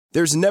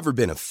There's never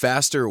been a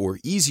faster or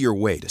easier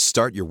way to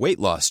start your weight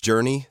loss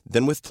journey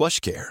than with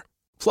PlushCare.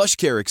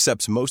 PlushCare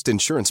accepts most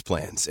insurance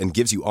plans and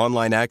gives you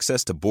online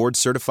access to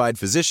board-certified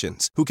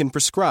physicians who can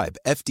prescribe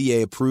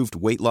FDA-approved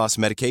weight loss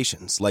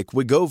medications like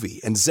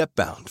Wegovy and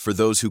Zepbound for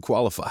those who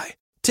qualify.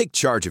 Take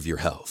charge of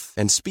your health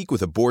and speak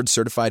with a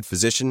board-certified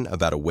physician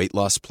about a weight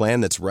loss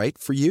plan that's right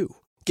for you.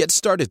 Get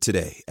started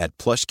today at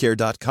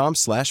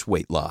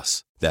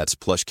plushcare.com/weightloss. That's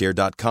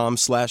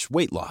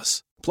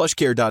plushcare.com/weightloss.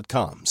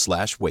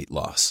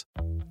 plushcare.com/weightloss.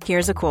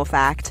 Here's a cool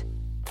fact.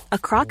 A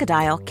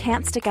crocodile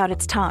can't stick out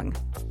its tongue.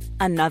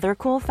 Another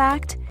cool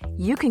fact,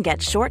 you can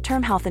get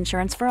short-term health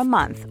insurance for a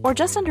month or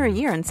just under a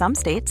year in some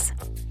states.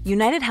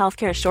 United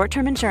Healthcare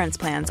short-term insurance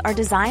plans are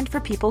designed for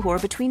people who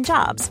are between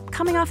jobs,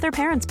 coming off their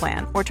parents'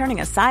 plan, or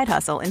turning a side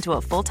hustle into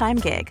a full-time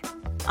gig.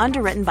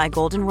 Underwritten by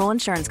Golden Rule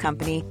Insurance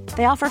Company,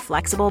 they offer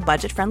flexible,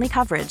 budget-friendly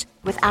coverage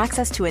with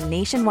access to a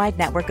nationwide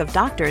network of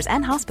doctors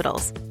and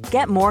hospitals.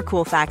 Get more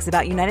cool facts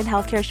about United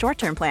Healthcare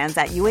short-term plans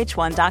at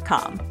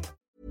uh1.com.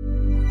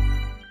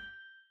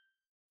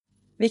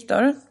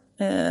 Viktor,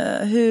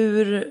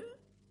 hur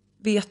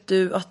vet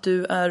du att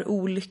du är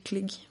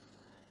olycklig?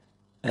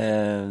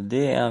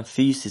 Det är en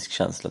fysisk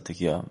känsla,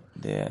 tycker jag.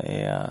 Det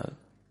är...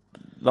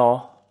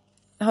 Ja.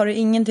 Har det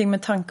ingenting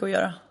med tanke att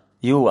göra?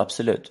 Jo,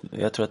 absolut.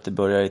 Jag tror att det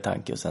börjar i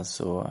tanke och sen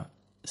så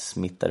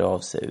smittar det av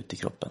sig ut i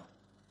kroppen.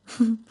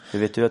 Hur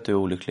vet du att du är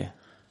olycklig?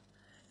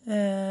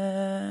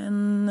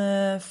 En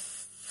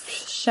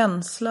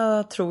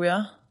känsla, tror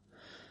jag,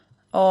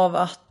 av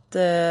att...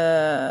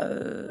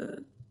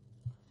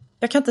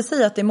 jag kan inte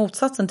säga att det är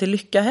motsatsen till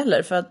lycka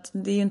heller, för att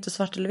det är ju inte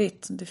svart eller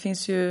vitt. Det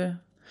finns ju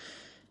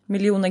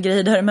miljoner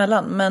grejer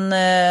däremellan. Men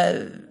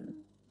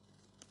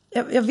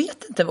jag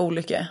vet inte vad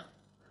olycka är.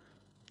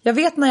 Jag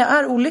vet när jag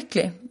är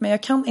olycklig, men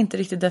jag kan inte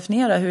riktigt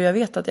definiera hur jag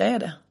vet att jag är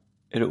det.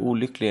 Är du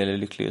olycklig eller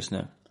lycklig just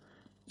nu?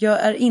 Jag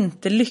är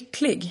inte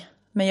lycklig,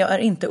 men jag är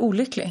inte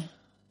olycklig.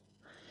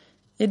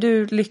 Är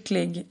du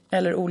lycklig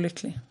eller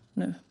olycklig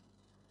nu?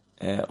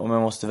 Om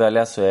jag måste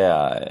välja så är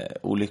jag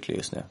olycklig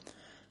just nu.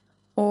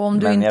 Och om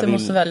du inte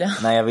måste välja?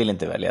 Nej, jag vill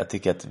inte välja. Jag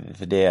tycker att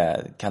för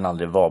det kan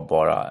aldrig vara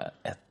bara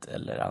ett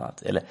eller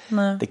annat. Eller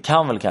det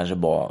kan väl kanske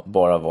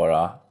bara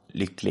vara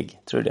lycklig,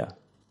 tror du det?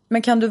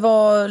 Men kan du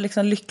vara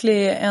liksom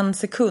lycklig en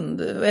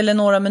sekund eller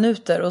några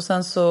minuter och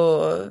sen så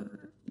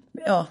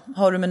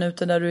har du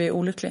minuter där du är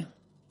olycklig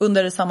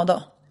under samma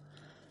dag?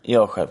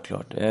 Ja,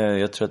 självklart.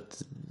 Jag tror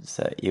att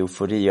så här,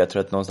 eufori, jag tror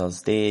att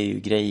någonstans det är ju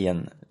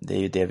grejen, det är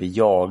ju det vi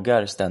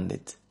jagar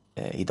ständigt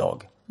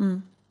idag.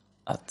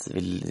 Att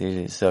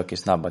vi söker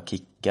snabba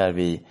kickar,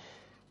 vi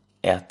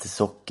äter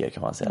socker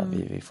kan man säga.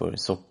 Vi får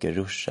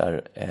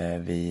sockerruschar,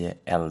 vi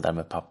eldar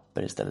med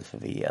papper istället för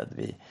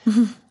ved.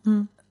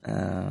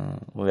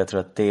 Och jag tror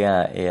att det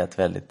är ett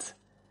väldigt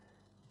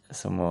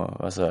som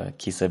att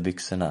kissa i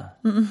byxorna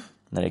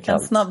när det är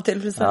kallt. En snabb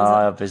tillfredsställelse.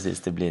 Ja,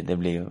 precis. Det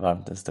blir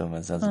varmt en stund,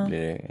 men sen så blir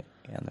det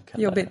ännu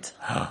kallare. Jobbigt.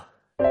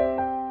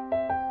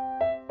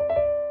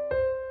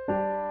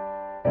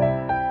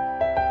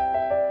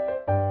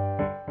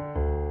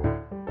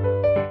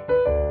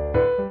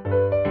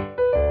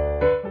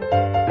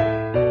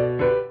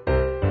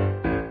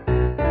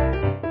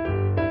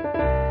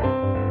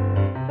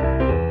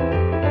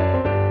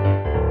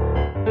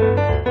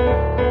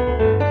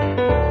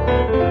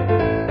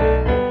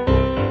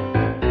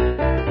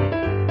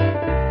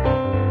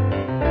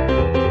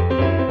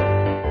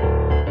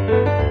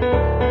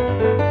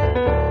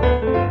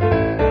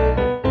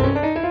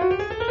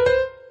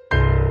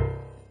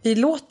 Vi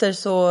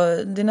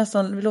låter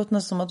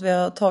nästan som att vi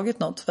har tagit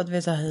något, för att vi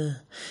är så här.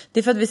 Det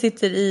är för att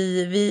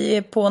vi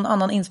är på en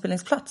annan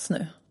inspelningsplats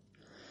nu.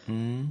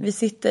 Vi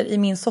sitter i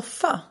min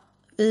soffa.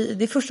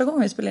 Det är första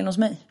gången vi spelar in hos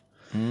mig.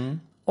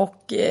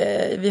 Och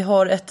vi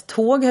har ett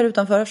tåg här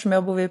utanför, som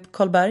jag bor vid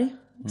Karlberg.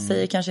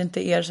 Säger kanske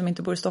inte er som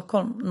inte bor i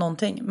Stockholm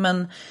någonting,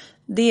 men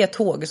det är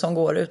tåg som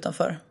går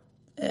utanför.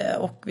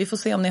 Och vi får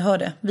se om ni hör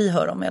det. Vi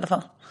hör dem i alla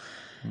fall.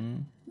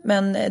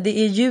 Men det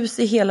är ljus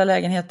i hela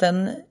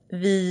lägenheten.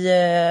 Vi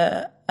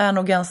är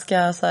nog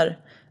ganska så här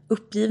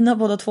uppgivna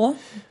båda två.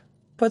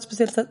 På ett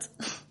speciellt sätt.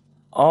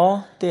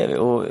 Ja, det är vi.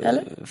 Och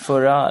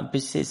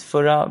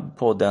förra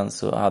podden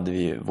så hade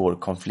vi ju vår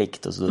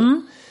konflikt.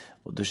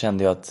 Och då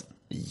kände jag att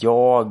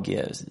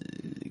jag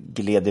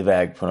gled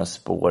iväg på några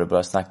spår och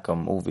började snacka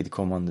om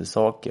ovidkommande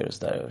saker och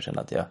sådär. Och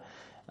kände att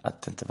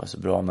det inte var så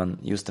bra. Men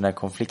just den här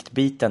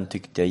konfliktbiten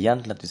tyckte jag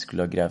egentligen att vi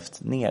skulle ha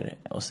grävt ner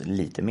oss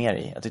lite mer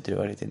i. Jag tyckte det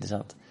var lite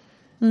intressant.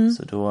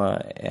 Så då...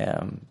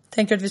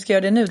 Tänker du att vi ska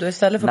göra det nu då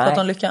istället för att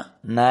prata om lycka?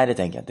 Nej, det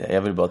tänker jag inte.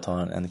 Jag vill bara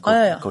ta en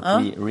kort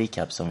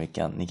recap som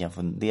ni kan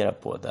fundera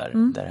på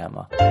där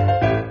hemma.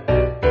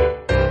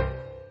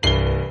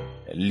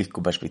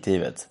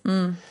 Lyckoperspektivet.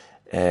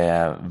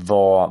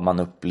 Vad man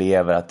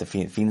upplever att det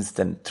finns.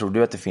 Tror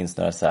du att det finns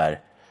några så här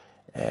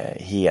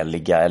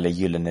heliga eller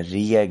gyllene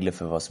regler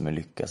för vad som är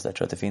lycka? Så jag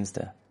tror att det finns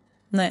det.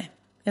 Nej,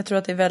 jag tror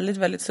att det är väldigt,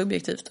 väldigt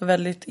subjektivt och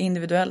väldigt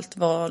individuellt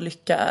vad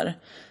lycka är.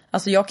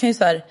 Alltså jag kan ju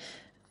så här...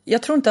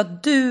 jag tror inte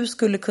att du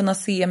skulle kunna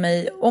se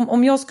mig,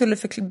 om jag skulle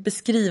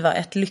beskriva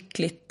ett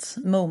lyckligt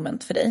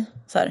moment för dig,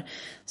 så här,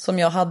 som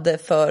jag hade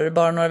för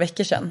bara några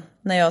veckor sedan,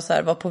 när jag så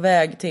här, var på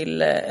väg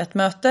till ett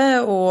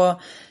möte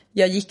och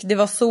jag gick, det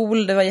var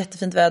sol, det var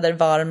jättefint väder,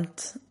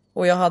 varmt,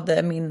 och jag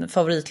hade min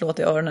favoritlåt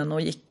i öronen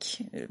och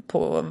gick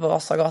på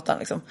Vasagatan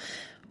liksom.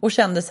 Och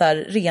kände så här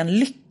ren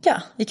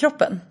lycka i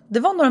kroppen. Det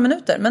var några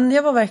minuter, men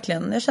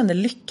jag kände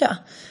lycka.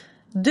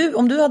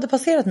 Om du hade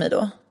passerat mig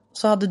då,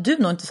 så hade du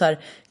nog inte så här,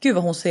 gud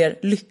vad hon ser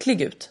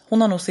lycklig ut.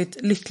 Hon har nog sin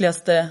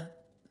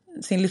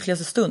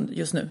lyckligaste stund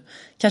just nu.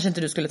 Kanske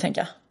inte du skulle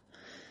tänka.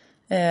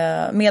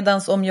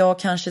 Medans om jag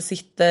kanske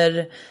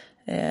sitter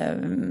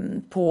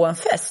på en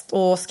fest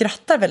och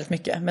skrattar väldigt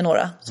mycket med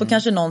några, så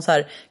kanske någon så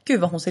här,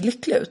 gud vad hon ser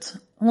lycklig ut.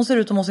 Hon ser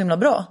ut att må så himla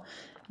bra.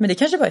 Men det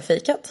kanske bara är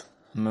fejkat.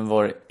 Men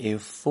var det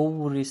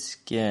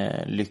euforisk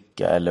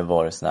lycka, eller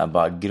var det sån här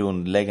bara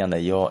grundläggande,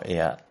 jag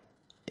är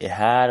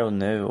här och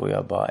nu och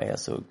jag bara är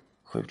så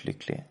sjukt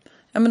lycklig?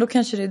 Ja, men då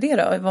kanske det är det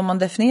då, vad man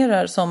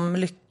definierar som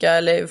lycka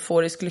eller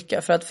euforisk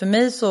lycka. För att för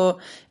mig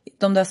så,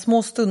 de där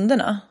små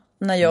stunderna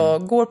när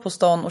jag går på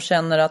stan och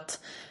känner att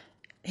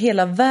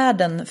hela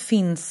världen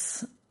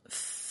finns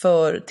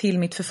till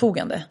mitt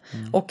förfogande.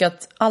 Och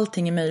att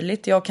allting är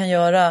möjligt. Jag kan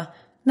göra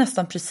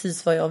nästan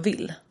precis vad jag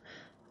vill.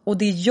 Och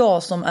det är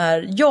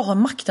jag har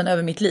makten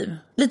över mitt liv.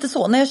 Lite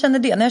så, när jag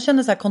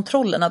känner så här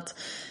kontrollen, att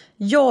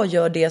jag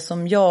gör det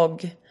som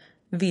jag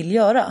vill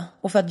göra.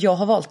 Och för att jag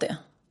har valt det.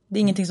 Det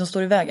är ingenting som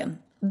står i vägen.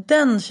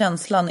 Den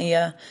känslan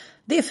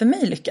det är för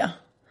mig lycka.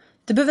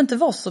 Det behöver inte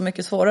vara så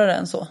mycket svårare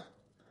än så.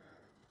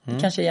 Det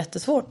kanske är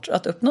jättesvårt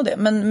att uppnå det.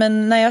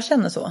 Men när jag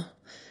känner så,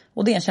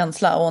 och det är en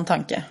känsla och en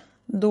tanke,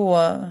 då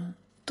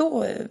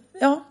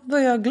är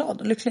jag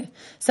glad och lycklig.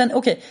 Sen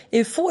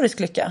euforisk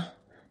lycka,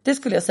 det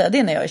skulle jag säga, det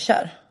är när jag är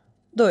kär.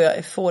 Då är jag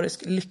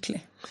euforisk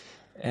lycklig.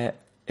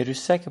 Är du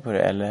säker på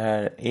det,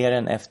 eller är det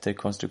en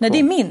efterkonstruktion?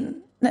 Nej, det är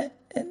min. Nej,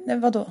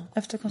 vadå?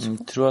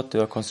 Efterkonstruktion? Tror att du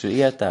har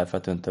konstruerat det här för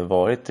att du inte har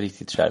varit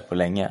riktigt kär på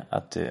länge?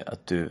 Att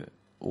du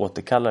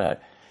återkallar det här?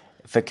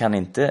 För kan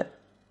inte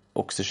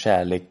också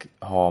kärlek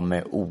ha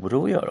med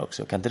oro att göra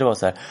också? Kan inte det vara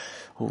så här,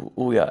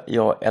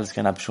 jag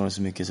älskar den här personen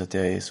så mycket så att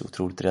jag är så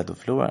otroligt rädd att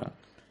förlora den?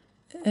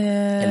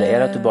 Eller är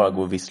det att du bara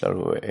går och visslar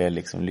och är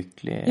liksom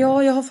lycklig?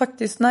 Ja, jag har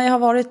faktiskt, jag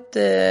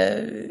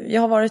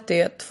har varit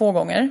det 2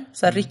 gånger,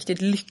 så här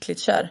riktigt lyckligt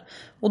kär.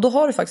 Och då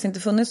har det faktiskt inte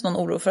funnits någon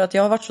oro, för att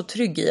jag har varit så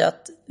trygg i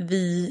att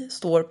vi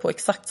står på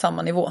exakt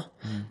samma nivå.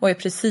 Och är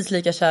precis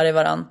lika kär i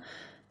varann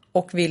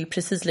och vill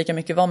precis lika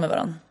mycket vara med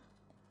varann.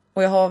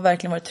 Och jag har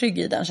verkligen varit trygg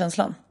i den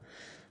känslan.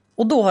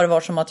 Och då har det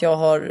varit som att jag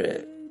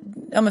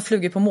har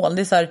flugit på mål.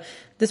 Det är så här,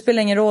 det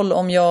spelar ingen roll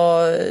om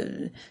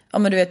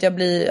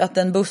att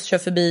en buss kör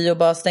förbi och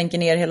bara stänker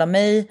ner hela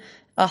mig,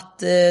 att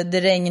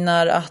det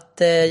regnar,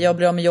 att jag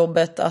blir av med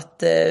jobbet,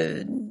 att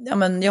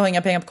jag har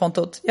inga pengar på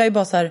kontot. Jag är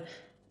bara så här,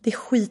 det är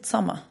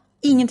skitsamma.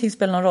 Ingenting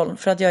spelar någon roll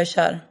för att jag är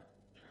kär.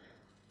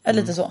 Är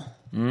lite så.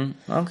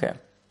 Okej.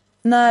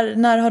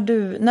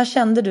 När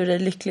kände du dig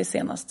lycklig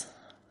senast?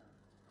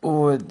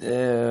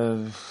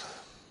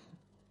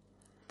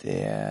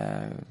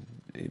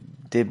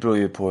 Det beror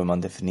ju på hur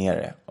man definierar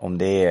det. Om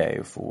det är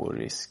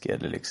euforisk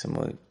eller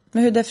liksom.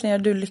 Men hur definierar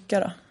du lycka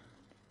då?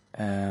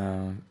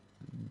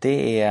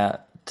 Det är,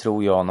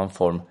 tror jag, någon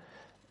form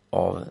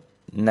av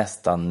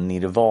nästan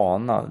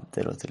nirvana.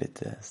 Det låter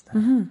lite.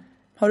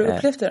 Har du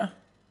upplevt det då?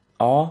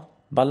 Ja,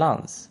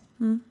 balans.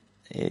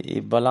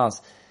 I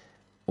balans.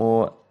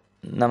 Och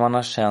när man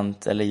har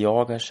känt, eller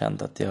jag har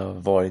känt att jag har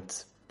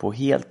varit på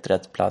helt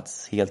rätt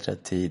plats, helt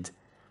rätt tid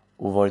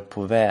och varit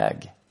på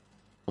väg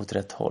åt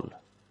rätt håll.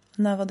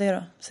 När var det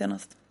då,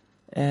 senast?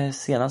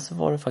 Senast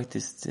var det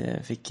faktiskt,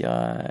 fick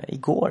jag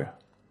igår.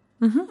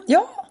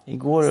 Ja.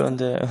 Igår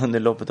under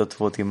loppet av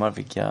 2 timmar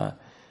fick jag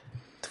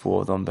 2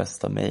 av de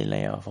bästa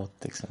mejlen jag har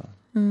fått. Liksom.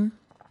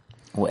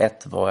 Och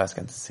ett var, jag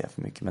ska inte säga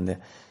för mycket, men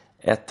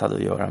ett hade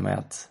att göra med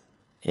att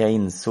jag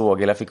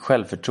insåg, eller jag fick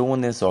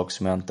självförtroende i en sak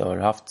som jag inte har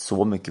haft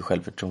så mycket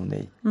självförtroende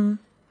i.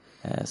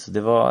 Så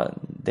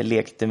det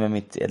lekte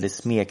med eller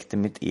smekte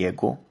mitt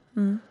ego.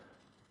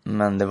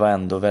 Men det var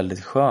ändå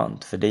väldigt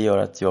skönt, för det gör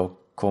att jag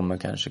kommer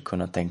kanske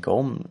kunna tänka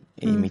om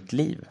i mitt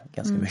liv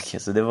ganska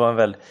mycket. Så det var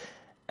väl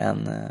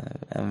en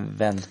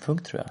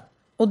vändpunkt, tror jag.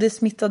 Och det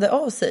smittade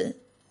av sig.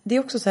 Det är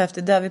också så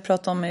häftigt, där vi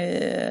pratar om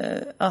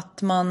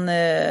att man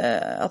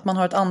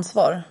har ett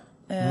ansvar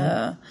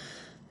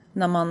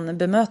när man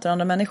bemöter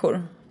andra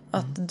människor.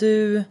 Att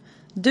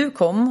du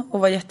kom och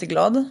var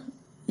jätteglad.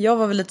 Jag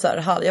var väl lite så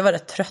här, jag var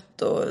rätt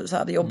trött och så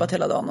hade jobbat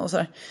hela dagen och så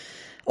här.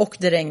 Och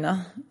det regnade,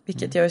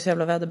 vilket jag är så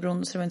jävla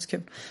väderberoende, så det var inte så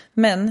kul.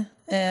 Men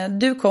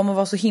du kom och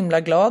var så himla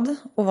glad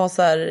och var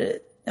så här,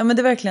 men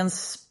det verkligen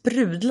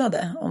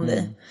sprudlade om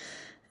dig.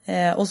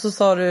 Och så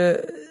sa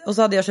du, och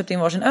så hade jag köpt in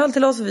varsin öl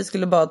till oss och vi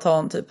skulle bara ta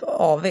en typ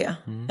AV.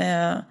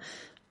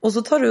 Och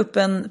så tar du upp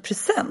en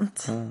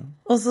present.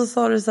 Och så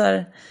sa du så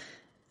här,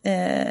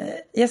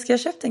 jag ska ha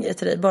köpt en grej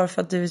till dig bara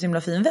för att du är så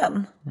himla fin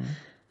vän.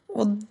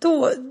 Och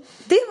då,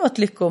 det var ett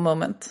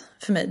lyckomoment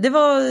för mig. Det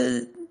var,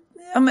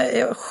 jag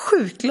var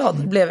sjukt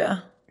glad blev jag.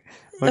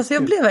 Alltså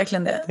jag blev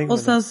verkligen det. Och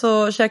sen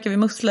så käkade vi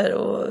musslor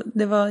och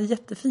det var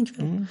jättefin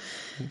kväll.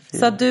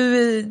 Så att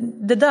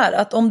det där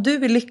att om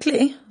du är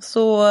lycklig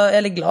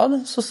eller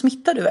glad så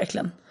smittar du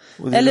verkligen.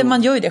 Eller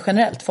man gör ju det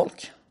generellt,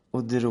 folk.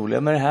 Och det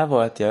roliga med det här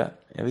var att jag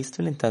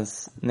visste väl inte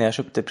ens, när jag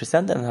köpte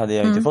presenten hade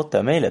jag inte fått det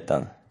här mejlet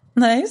än.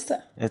 Nej, just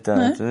det. Utan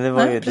det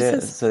var ju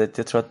det, så att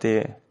jag tror att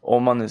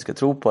om man nu ska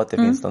tro på att det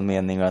finns någon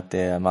mening och att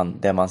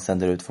det man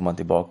sänder ut får man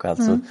tillbaka.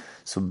 Alltså,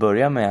 så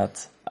börja med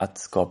att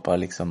skapa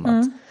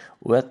liksom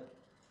och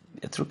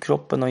jag tror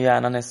kroppen och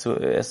hjärnan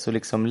är så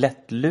liksom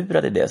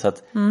lättlurad i det. Så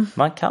att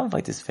man kan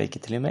faktiskt fake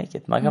it till you make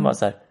it. Man kan bara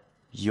så här,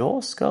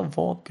 jag ska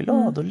vara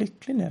glad och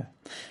lycklig nu.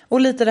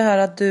 Och lite det här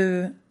att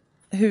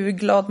hur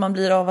glad man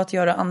blir av att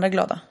göra andra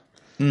glada.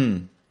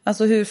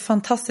 Alltså hur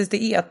fantastiskt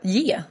det är att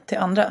ge till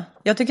andra.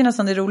 Jag tycker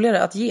nästan det är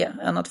roligare att ge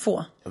än att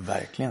få.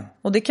 Verkligen.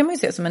 Och det kan man ju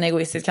se som en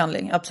egoistisk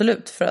handling,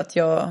 absolut. För att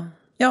jag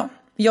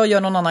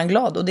gör någon annan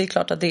glad och det är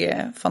klart att det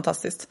är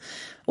fantastiskt.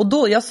 Och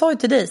då, jag sa ju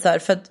till dig så här,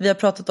 för att vi har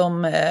pratat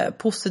om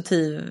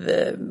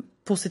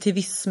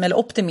positivism eller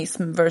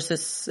optimism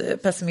versus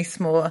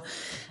pessimism och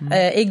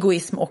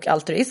egoism och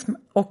altruism.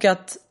 Och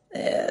att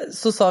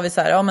så sa vi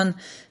så här, ja men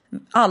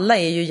alla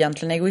är ju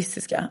egentligen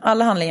egoistiska.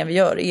 Alla handlingar vi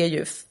gör är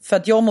ju för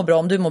att jag mår bra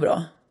om du mår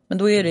bra. Men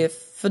då är det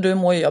för då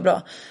mår ju jag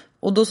bra.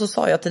 Och då så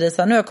sa jag till dig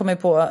så här, nu har jag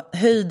kommit på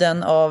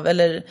höjden av,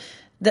 eller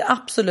det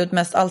absolut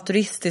mest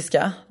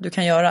altruistiska du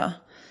kan göra.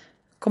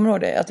 Kommer du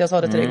ihåg det? Att jag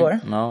sa det till dig igår?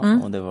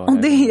 Och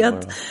det är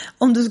att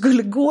om du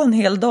skulle gå en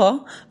hel dag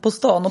på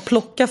stan och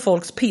plocka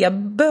folks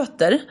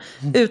p-böter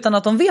utan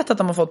att de vet att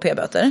de har fått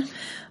p-böter.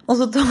 Och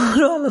så tar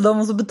du alla dem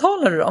och så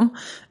betalar du dem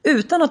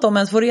utan att de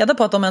ens får reda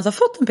på att de ens har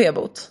fått en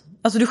p-bot.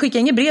 Alltså du skickar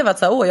inget brev att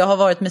säga, jag har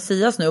varit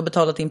Messias nu och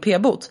betalat din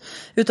p-bot.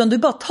 Utan du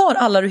bara tar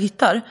alla du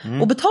hittar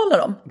och betalar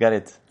dem. Got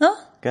it. Ja,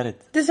 Got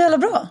it. Det är så jävla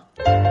bra.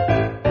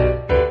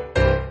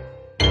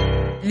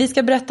 Vi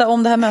ska berätta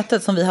om det här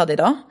mötet som vi hade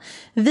idag.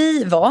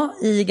 Vi var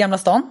i Gamla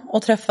stan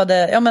och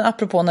träffade,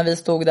 apropå när vi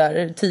stod där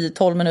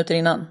 10-12 minuter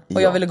innan.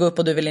 Och jag ville gå upp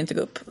och du ville inte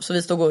gå upp. Så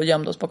vi stod och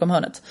gömde oss bakom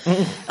hörnet.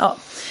 Ja.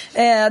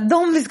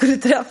 De vi skulle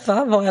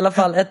träffa var i alla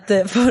fall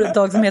ett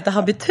företag som heter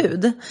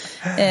Habitud.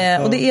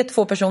 Och det är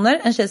 2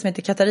 personer, en tjej som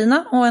heter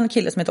Katarina och en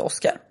kille som heter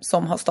Oskar.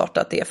 Som har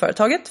startat det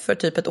företaget för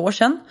typ ett år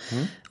sedan.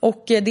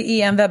 Och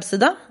det är en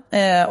webbsida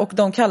och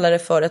de kallar det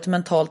för ett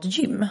mentalt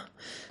gym.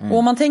 Och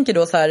om man tänker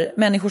då så här,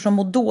 människor som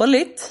mår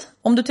dåligt,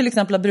 om du till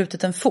exempel har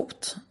brutit en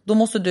fot, då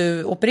måste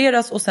du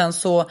opereras och sen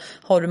så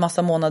har du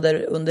massa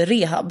månader under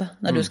rehab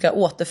när du ska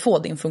återfå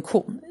din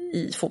funktion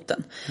i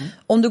foten.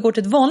 Om du går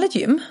till ett vanligt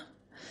gym,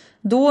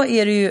 då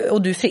är det ju,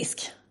 och du är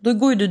frisk, då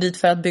går du dit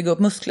för att bygga upp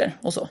muskler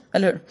och så,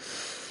 eller hur?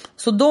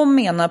 Så de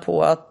menar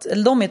på att,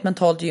 eller de är ett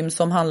mentalt gym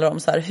som handlar om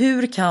så här,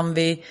 hur kan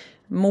vi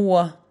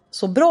må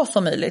så bra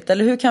som möjligt?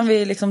 Eller hur kan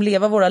vi liksom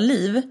leva våra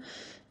liv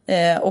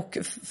och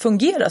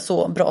fungera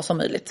så bra som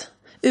möjligt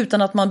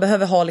utan att man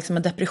behöver ha liksom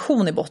en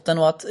depression i botten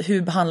och att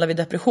hur behandlar vi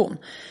depression,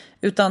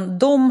 utan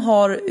de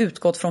har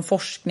utgått från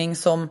forskning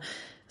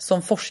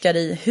som forskar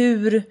i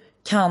hur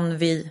kan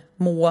vi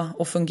må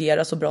och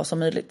fungera så bra som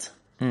möjligt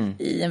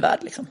i en värld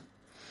liksom.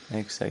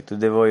 Exakt, och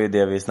det var ju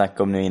det vi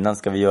snackade om nu innan.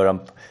 Ska vi göra en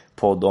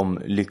podd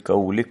om lycka och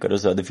olycka?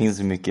 Och så, det finns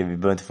så mycket, vi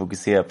behöver inte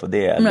fokusera på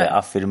det eller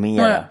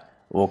affirmera. Nej.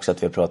 Och också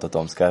att vi har pratat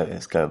om,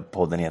 ska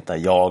podden heta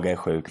Jag är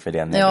sjuk, för det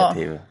är en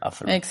negativ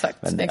affirmation. Exakt,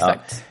 men,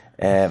 exakt.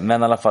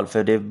 Men i alla fall,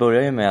 för det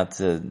börjar ju med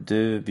att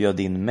du bjöd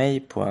in mig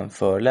på en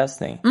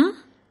föreläsning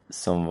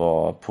som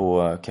var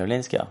på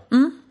Karolinska.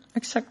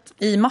 Exakt,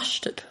 i mars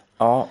typ.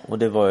 Ja, och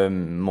det var ju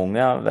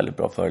många väldigt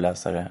bra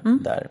föreläsare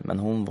där. Men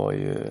hon var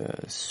ju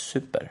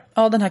super.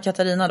 Ja, den här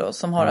Katarina då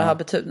som har det här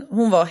betyg.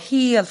 Hon var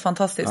helt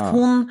fantastisk.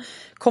 Hon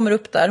kommer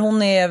upp där.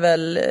 Hon är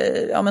väl,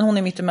 hon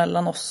är mitt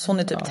emellan oss. Hon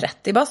är typ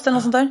 30 bast eller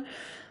något sånt där.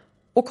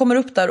 Och kommer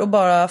upp där och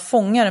bara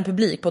fångar en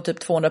publik på typ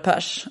 200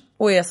 pers.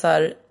 Och är så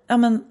här,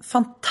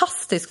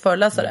 fantastisk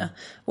föreläsare.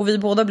 Och vi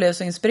båda blev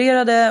så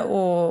inspirerade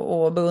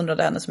och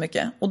beundrade henne så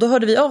mycket. Och då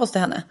hörde vi av oss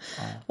till henne.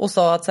 Och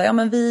sa att så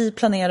här, vi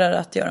planerar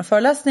att göra en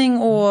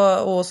föreläsning.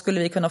 Och skulle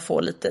vi kunna få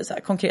lite så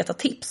här konkreta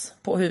tips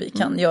på hur vi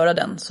kan göra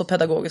den så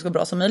pedagogisk och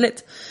bra som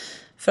möjligt.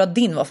 För att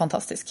din var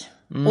fantastisk.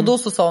 Och då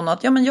så sa hon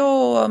att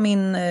jag och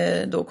min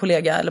då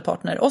kollega eller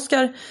partner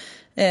Oskar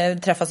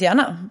träffas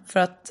gärna. För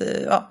att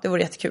det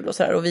vore jättekul och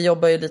sådär. Och vi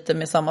jobbar ju lite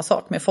med samma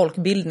sak, med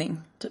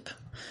folkbildning typ.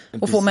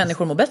 Och få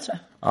människor må bättre.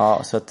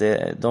 Ja, så att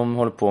de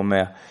håller på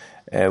med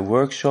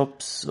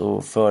workshops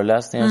och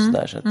föreläsningar och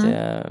sådär. Så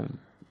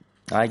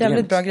att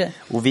jävligt bra grej.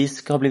 Och vi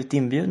ska ha blivit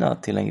inbjudna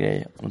till en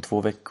grej om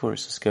 2 veckor.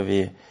 Så ska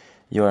vi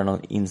göra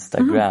någon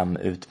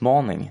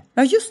Instagram-utmaning.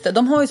 Ja just det,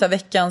 de har ju så här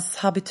veckans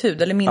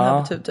habitud eller min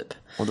habitud typ.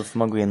 Och då får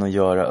man gå in och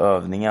göra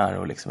övningar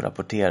och liksom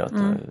rapportera.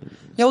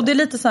 Ja, och det är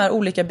lite så här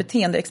olika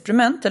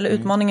beteendeexperiment eller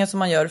utmaningar som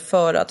man gör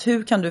för att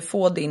hur kan du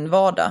få din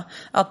vardag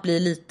att bli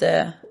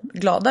lite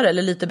gladare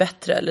eller lite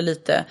bättre eller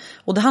lite.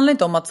 Och det handlar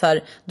inte om att så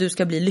här, du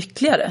ska bli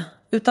lyckligare,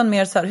 utan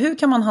mer så här, hur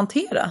kan man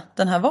hantera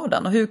den här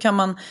vardagen och hur kan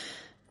man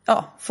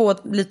få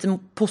ett lite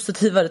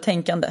positivare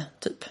tänkande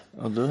typ.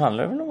 Och då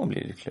handlar det väl om att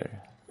bli lyckligare?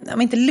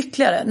 men inte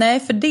lyckligare. Nej,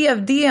 för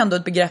det är ändå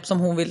ett begrepp som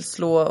hon vill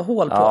slå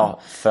hål på. Ja,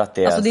 för att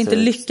det är, alltså det är inte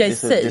lycka i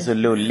sig. sig. Det är så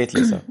lulligt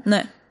liksom.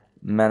 Nej.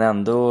 Men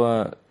ändå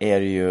är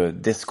det ju,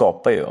 det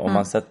skapar ju, om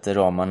man sätter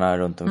ramarna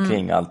runt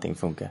omkring, allting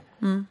funkar.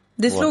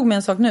 Det slog mig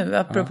en sak nu,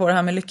 apropå det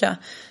här med lycka.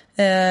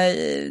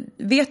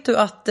 Vet du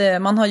att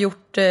man har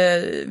gjort,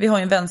 vi har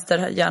ju en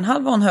vänster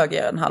hjärnhalva och en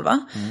höger hjärnhalva.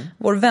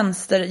 Vår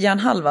vänster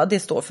hjärnhalva, det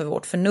står för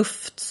vårt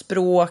förnuft,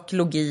 språk,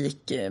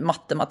 logik,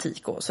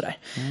 matematik och sådär.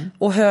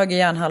 Och höger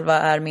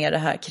hjärnhalva är mer det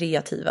här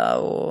kreativa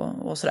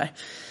och sådär.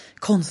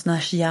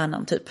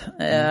 Konstnärshjärnan typ.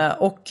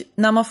 Och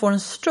när man får en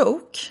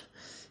stroke,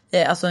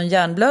 alltså en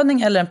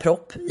hjärnblödning eller en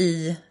propp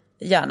i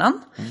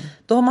hjärnan,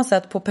 då har man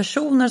sett på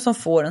personer som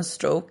får en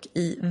stroke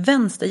i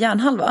vänster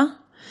hjärnhalva,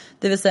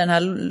 det vill säga den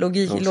här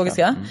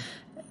logiska,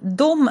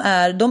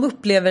 de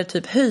upplever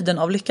typ höjden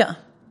av lycka.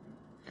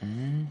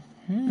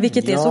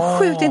 Vilket är så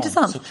sjukt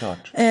intressant.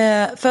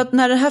 För att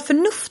när det här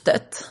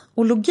förnuftet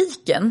och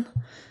logiken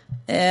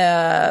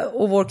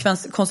och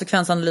vår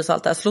konsekvensanalys och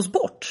allt det här slås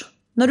bort,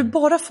 när du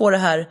bara får det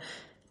här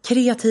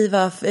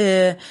kreativa,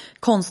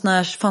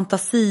 konstnärs,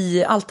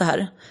 fantasi, allt det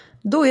här,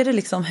 då är det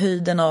liksom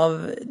höjden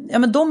av, ja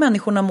men de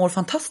människorna mår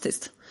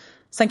fantastiskt.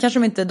 Sen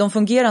kanske de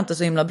fungerar inte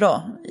så himla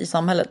bra i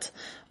samhället.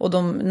 Och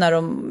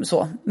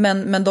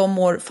men de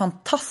mår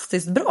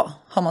fantastiskt bra,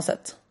 har man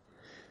sett.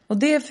 Och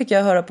det fick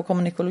jag höra på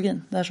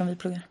kommunikologin, där som vi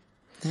pluggar.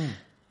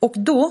 Och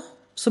då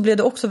så blev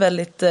det också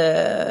väldigt,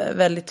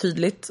 väldigt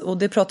tydligt. Och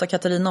det pratar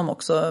Katarina om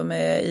också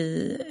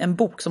i en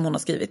bok som hon har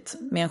skrivit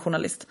med en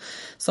journalist.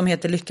 Som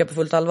heter Lycka på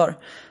fullt allvar.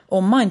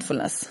 Om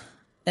mindfulness.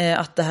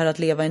 Att det här att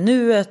leva i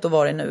nuet och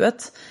vara i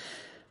nuet.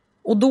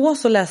 Och då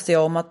så läste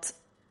jag om att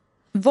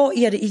vad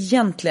är det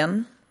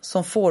egentligen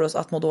som får oss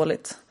att må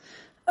dåligt?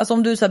 Alltså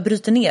om du så här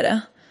bryter ner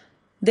det.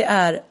 Det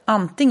är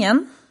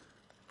antingen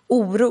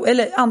oro,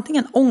 eller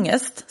antingen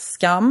ångest,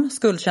 skam,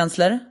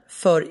 skuldkänslor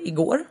för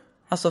igår.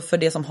 Alltså för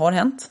det som har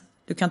hänt.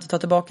 Du kan inte ta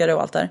tillbaka det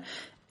och allt där.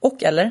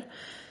 Och eller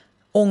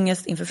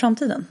ångest inför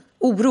framtiden.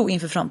 Oro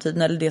inför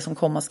framtiden eller det som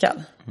komma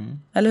skall.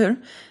 Eller hur?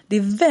 Det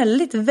är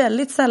väldigt,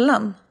 väldigt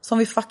sällan som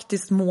vi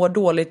faktiskt mår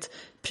dåligt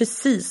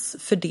precis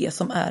för det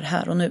som är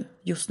här och nu,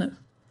 just nu.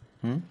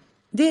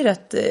 Det är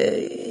rätt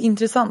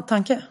intressant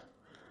tanke.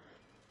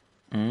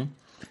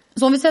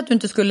 Så om vi säger att du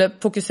inte skulle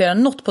fokusera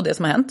något på det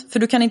som har hänt. För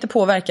du kan inte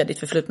påverka ditt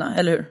förflutna,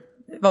 eller hur?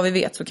 Vad vi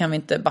vet så kan vi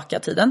inte backa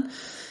tiden.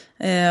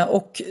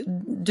 Och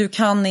du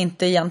kan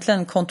inte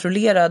egentligen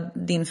kontrollera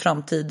din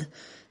framtid.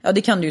 Ja,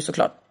 det kan du ju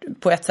såklart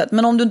på ett sätt.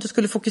 Men om du inte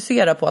skulle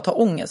fokusera på att ha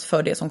ångest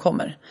för det som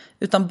kommer.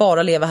 Utan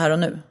bara leva här och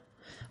nu.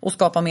 Och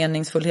skapa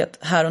meningsfullhet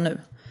här och nu.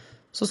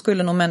 Så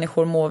skulle nog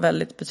människor må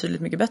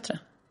betydligt mycket bättre.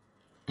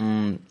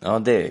 Ja,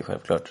 det är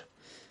självklart.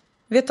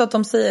 Vet du att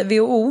de säger,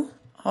 WHO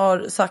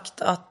har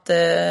sagt att,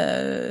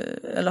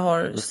 eller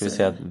har... Då ska vi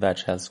säga att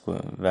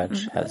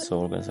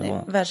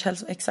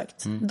Världshälsoorganisationen.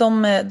 Exakt.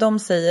 De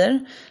säger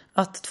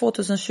att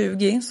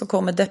 2020 så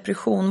kommer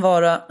depression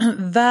vara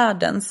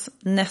världens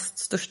näst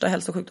största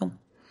hälsosjukdom.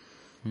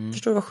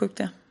 Förstår du vad sjukt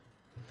det är?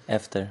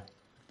 Efter?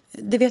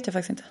 Det vet jag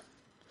faktiskt inte.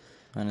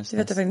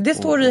 Det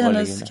står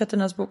i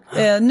Katarinas bok.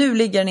 Nu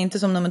ligger den inte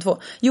som nummer 2.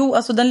 Jo,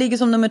 alltså den ligger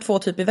som nummer 2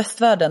 typ i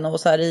västvärlden och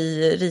så här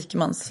i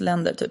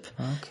rikemansländer typ.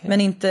 Okay.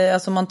 Men inte,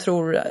 alltså man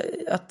tror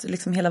att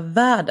liksom hela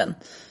världen.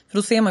 För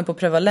då ser man ju på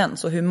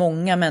prevalens och hur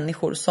många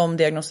människor som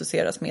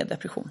diagnostiseras med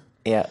depression.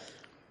 Är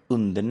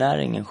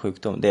undernäring en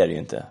sjukdom? Det är det ju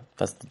inte.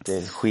 Fast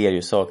det sker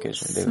ju saker.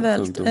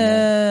 Svält.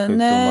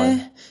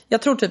 Nej,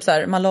 jag tror typ så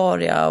här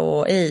malaria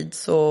och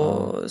AIDS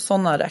och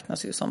sådana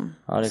räknas ju som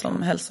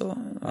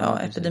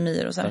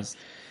epidemier och så här.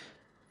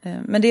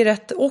 Men det är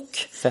rätt. Och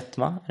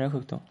fetma, är det en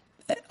sjukdom?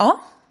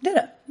 Ja, det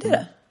är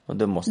det. Och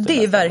det måste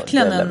det är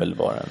verkligen det väl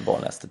vara den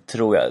vanligaste,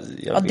 tror jag.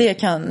 Ja, det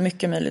kan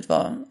mycket möjligt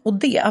vara. Och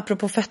det,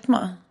 apropå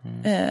fetma.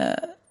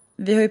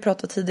 Vi har ju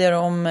pratat tidigare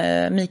om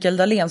Mikael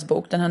Dahléns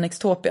bok, den här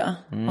Nextopia.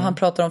 Och han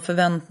pratar om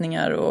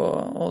förväntningar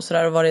och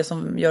sådär. Och vad det är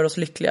som gör oss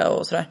lyckliga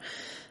och sådär.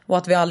 Och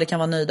att vi aldrig kan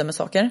vara nöjda med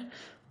saker.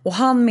 Och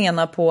han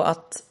menar på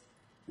att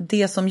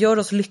det som gör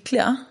oss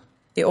lyckliga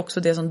är också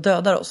det som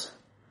dödar oss.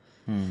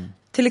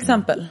 Till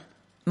exempel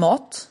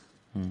mat.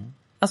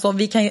 Alltså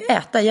vi kan ju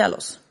äta ihjäl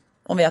oss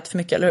om vi äter för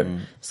mycket, eller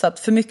hur? Så att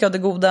för mycket av det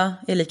goda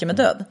är lika med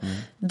död.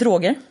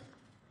 Droger.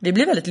 Vi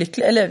blir väldigt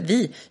lyckliga,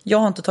 eller jag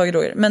har inte tagit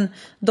droger, men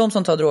de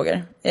som tar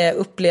droger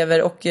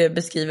upplever och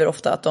beskriver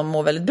ofta att de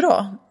mår väldigt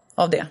bra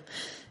av det.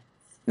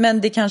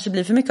 Men det kanske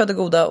blir för mycket av det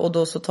goda och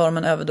då så tar de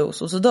en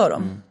överdos och så dör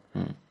de.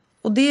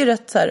 Och det är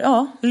rätt så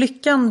här,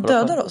 lyckan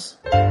dödar oss.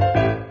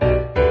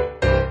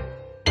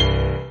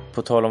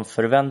 På tal om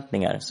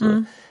förväntningar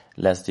så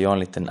läste jag en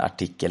liten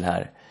artikel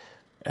här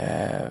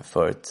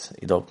förut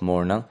idag på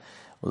morgonen.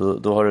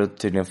 Och då har det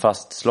tydligen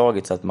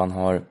fastslagits att man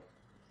har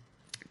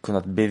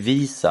kunnat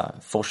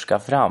forska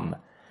fram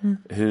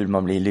hur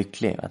man blir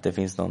lycklig. Att det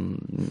finns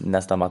någon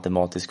nästan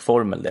matematisk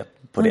formel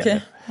på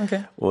det. Okay.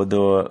 Och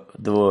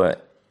då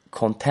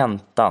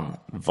kontentan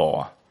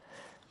var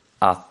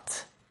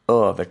att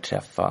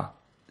överträffa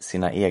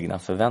sina egna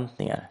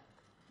förväntningar.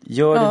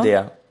 Gör du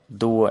det,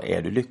 då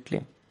är du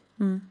lycklig.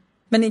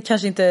 Men det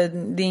kanske inte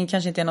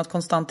är något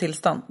konstant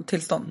tillstånd.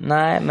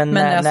 Nej, men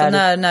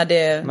när det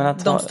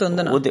är de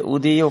stunderna.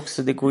 Och det är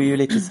också, det går ju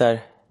lite så här,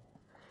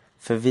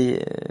 för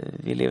vi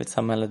lever i ett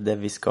samhälle där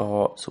vi ska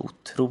ha så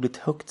otroligt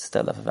högt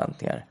ställda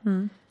förväntningar.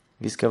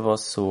 Vi ska vara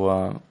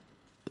så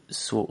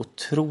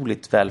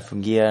otroligt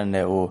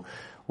välfungerande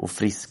och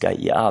friska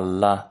i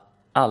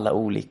alla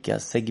olika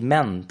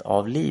segment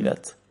av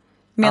livet.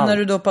 Menar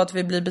du då på att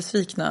vi blir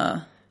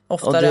besvikna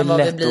oftare än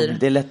vad vi blir?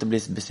 Det är lätt att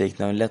bli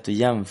besvikna och lätt att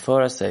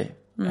jämföra sig.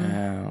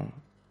 Men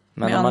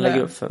om man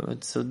lägger upp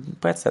så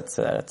på ett sätt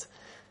så är det.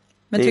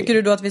 Men tycker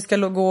du då att vi ska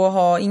gå och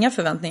ha inga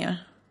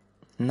förväntningar?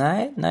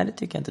 Nej, det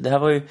tycker jag inte. Det här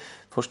var ju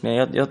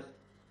forskning.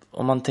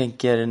 Om man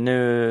tänker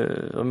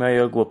nu, om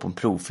jag går på en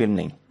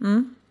provfilmning.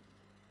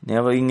 När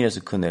jag var yngre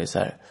så kunde jag ju så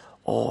här,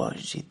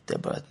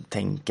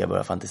 jag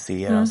började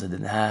fantisera. Alltså,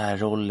 den här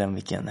rollen,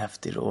 vilken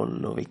häftig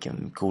roll och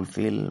vilken cool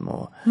film.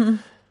 Och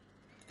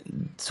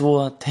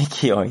så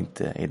tänker jag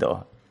inte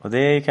idag. Och det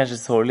är kanske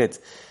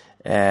sorgligt.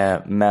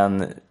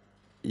 Men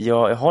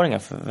jag har inga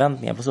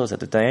förväntningar på så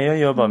sätt. Utan jag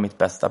gör bara mitt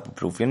bästa på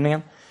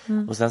provfilmningen.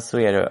 Och sen så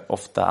är det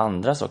ofta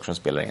andra saker som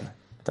spelar in.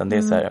 Utan det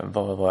är så här,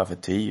 vad var jag för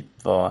typ?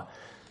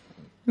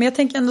 Men jag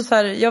tänker ändå så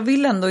här, jag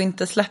vill ändå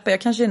inte släppa,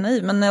 jag kanske är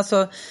naiv. Men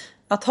alltså,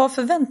 att ha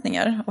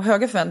förväntningar och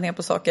höga förväntningar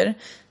på saker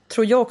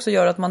tror jag också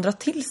gör att man drar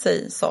till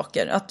sig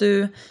saker. Att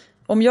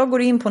om jag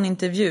går in på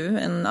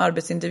en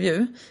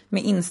arbetsintervju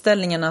med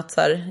inställningen att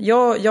så här,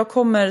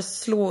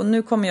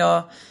 nu kommer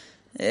jag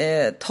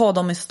ta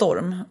dem i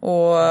storm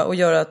och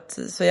göra ett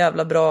så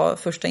jävla bra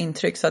första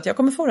intryck så att jag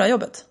kommer få det här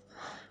jobbet.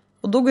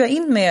 Och då går jag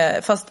in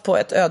med, fast på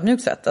ett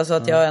ödmjukt sätt, alltså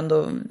att jag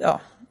ändå,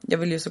 jag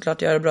vill ju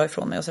såklart göra bra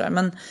ifrån mig och sådär,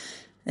 men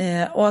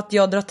och att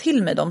jag drar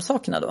till mig de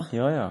sakerna då.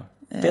 Ja.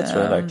 Det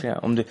tror jag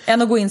verkligen.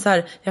 Än att gå in så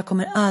här, jag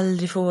kommer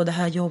aldrig få det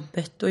här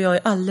jobbet och jag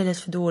är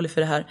alldeles för dålig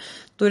för det här.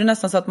 Då är det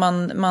nästan så att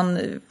man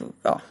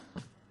Jag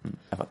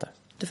fattar.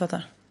 Du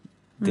fattar.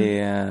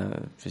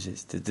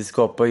 Precis. Det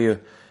skapar ju.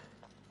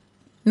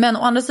 Men å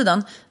andra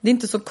sidan, det är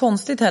inte så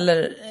konstigt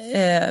heller.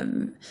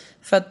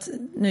 För att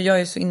nu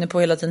jag är så inne på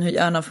hela tiden hur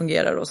hjärnan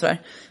fungerar och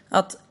sådär.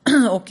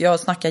 Och jag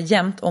snackar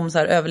jämt om så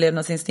här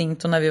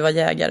överlevnadsinstinkt och när vi var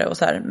jägare och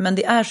så här. Men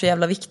det är så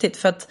jävla viktigt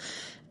för att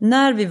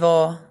när vi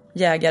var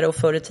jägare och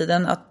förr i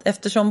tiden, att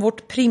eftersom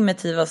vårt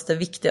primitivaste,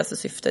 viktigaste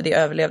syfte det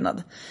är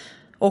överlevnad.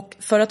 Och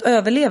för att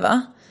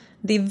överleva,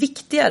 det är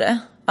viktigare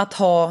att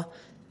ha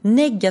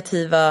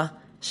negativa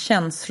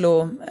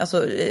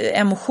alltså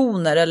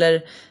emotioner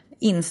eller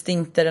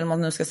instinkter eller vad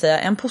man nu ska säga,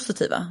 än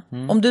positiva.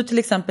 Om du till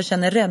exempel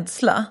känner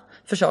rädsla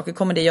för saker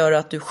kommer det göra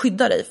att du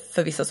skyddar dig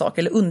för vissa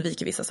saker eller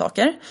undviker vissa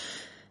saker.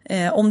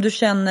 Om du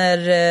känner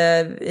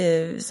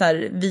så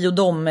här, vi och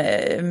dem,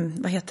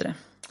 vad heter det?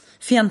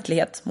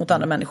 Fientlighet mot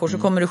andra människor så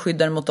kommer du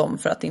skydda dig mot dem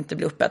för att inte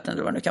bli uppäten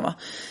eller vad det nu kan vara.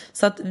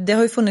 Så att det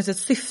har ju funnits ett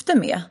syfte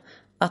med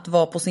att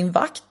vara på sin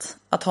vakt,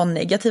 att ha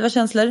negativa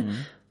känslor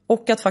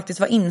och att faktiskt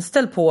vara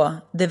inställd på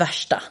det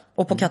värsta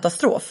och på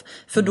katastrof.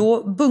 För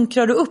då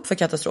bunkrar du upp för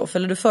katastrof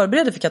eller du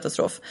förbereder för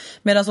katastrof.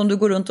 Medan om du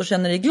går runt och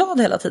känner dig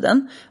glad hela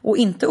tiden och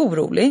inte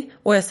orolig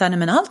och är så här, nej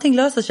men allting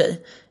löser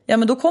sig. Ja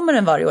men då kommer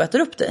en varg och äter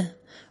upp dig.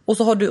 Och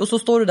så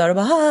står du där och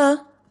bara haha.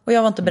 Och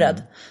jag var inte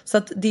beredd. Så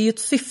att det är ju ett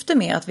syfte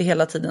med att vi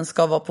hela tiden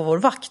ska vara på vår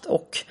vakt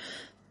och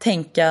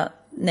tänka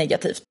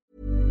negativt.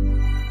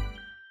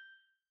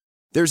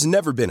 There's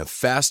never been a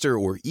faster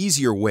or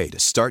easier way to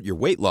start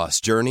your weight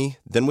loss journey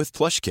than with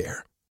PlushCare.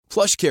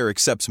 PlushCare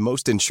accepts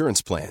most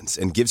insurance plans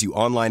and gives you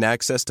online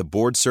access to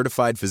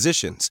board-certified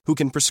physicians who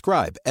can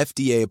prescribe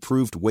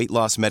FDA-approved weight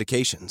loss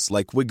medications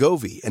like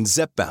Wegovy and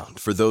Zepbound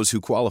for those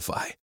who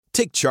qualify.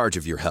 Take charge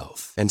of your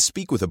health and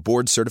speak with a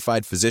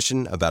board-certified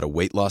physician about a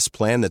weight loss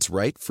plan that's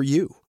right for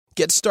you.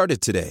 Get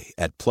started today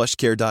at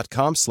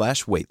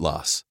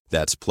plushcare.com/weightloss.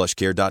 That's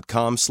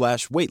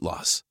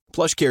plushcare.com/weightloss.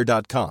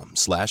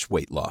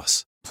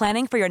 plushcare.com/weightloss.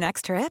 Planning for your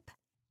next trip?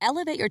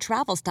 Elevate your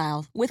travel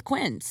style with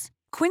Quince.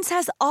 Quince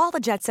has all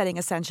the jet-setting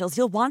essentials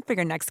you'll want for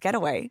your next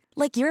getaway,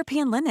 like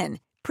European linen,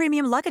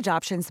 premium luggage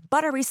options,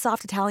 buttery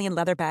soft Italian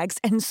leather bags,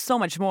 and so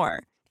much more.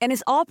 And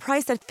is all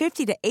priced at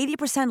 50 to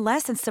 80%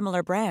 less than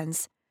similar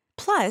brands.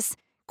 Plus,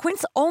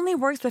 Quince only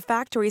works with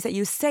factories that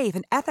use safe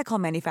and ethical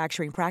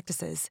manufacturing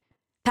practices.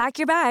 Pack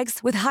your bags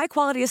with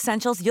high-quality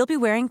essentials you'll be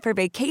wearing for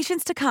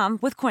vacations to come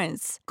with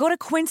Quince. Go to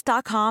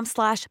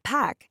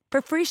quince.com/pack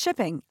for free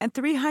shipping and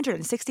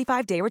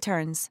 365-day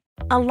returns.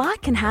 A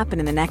lot can happen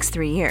in the next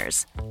 3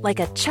 years.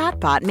 Like a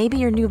chatbot may be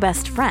your new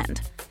best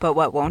friend. But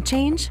what won't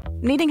change?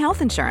 Needing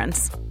health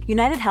insurance.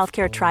 United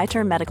Healthcare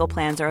Tri-Term Medical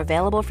Plans are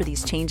available for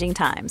these changing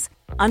times.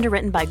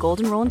 Underwritten by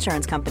Golden Rule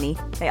Insurance Company,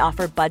 they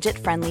offer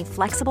budget-friendly,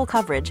 flexible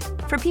coverage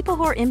for people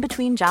who are in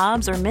between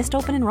jobs or missed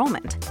open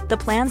enrollment. The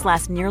plans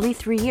last nearly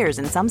 3 years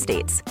in some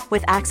states,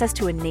 with access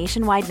to a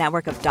nationwide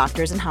network of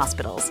doctors and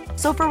hospitals.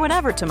 So for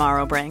whatever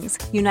tomorrow brings,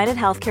 United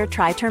Healthcare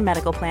Tri-Term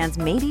Medical Plans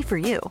may be for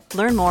you.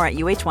 Learn more at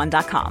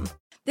uh1.com.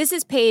 This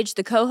is Paige,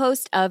 the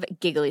co-host of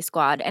Giggly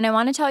Squad, and I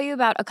want to tell you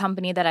about a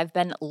company that I've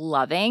been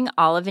loving,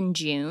 Olive &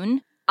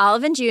 June.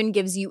 Olive & June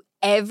gives you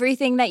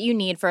everything that you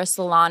need for a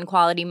salon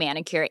quality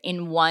manicure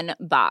in one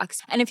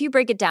box. And if you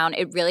break it down,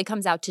 it really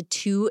comes out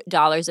to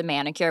 $2 a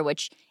manicure,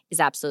 which is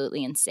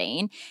absolutely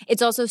insane.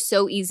 It's also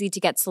so easy to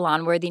get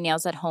salon-worthy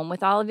nails at home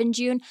with Olive &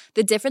 June.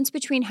 The difference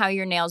between how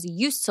your nails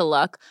used to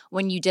look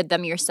when you did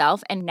them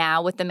yourself and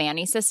now with the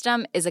Mani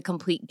system is a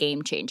complete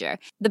game changer.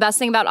 The best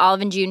thing about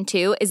Olive & June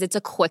too is it's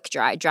a quick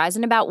dry. Dries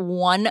in about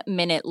 1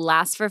 minute,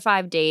 lasts for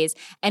 5 days,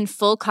 and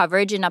full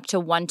coverage in up to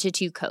 1 to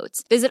 2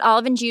 coats. Visit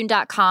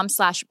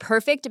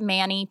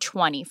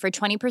oliveandjune.com/perfectmani20 for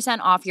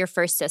 20% off your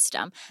first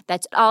system.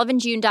 That's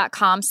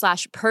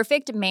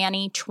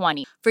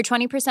oliveandjune.com/perfectmani20 for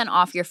 20%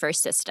 off your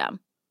first system.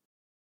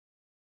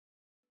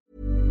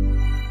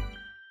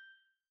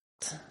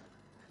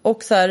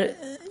 Och så här,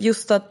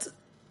 just att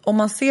om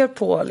man ser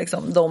på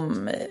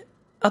liksom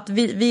att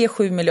vi är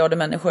 7 miljarder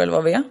människor eller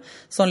vad vi är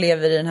som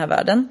lever i den här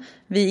världen.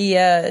 Vi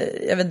är,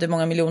 jag vet inte hur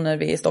många miljoner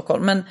vi är i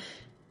Stockholm, men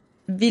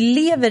vi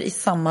lever i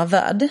samma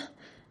värld.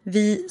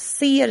 Vi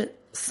ser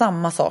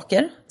samma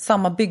saker,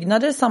 samma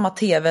byggnader, samma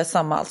tv,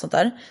 samma allt sånt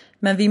där.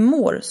 Men vi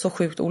mår så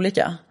sjukt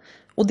olika.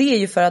 Och det är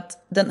ju för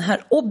att den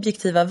här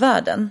objektiva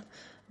världen,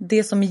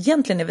 det som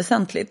egentligen är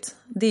väsentligt,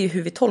 det är ju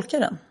hur vi tolkar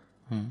den.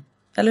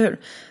 Eller hur?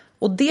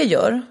 Och det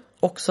gör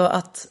också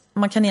att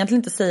man kan egentligen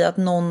inte säga att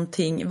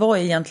någonting, vad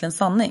är egentligen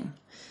sanning?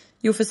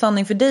 Jo, för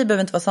sanning för dig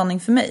behöver inte vara sanning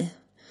för mig.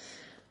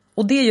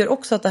 Och det gör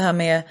också att det här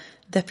med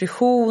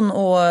depression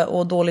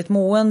och dåligt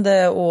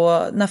mående,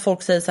 och när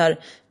folk säger så här,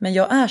 men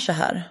jag är så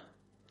här.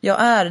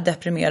 Jag är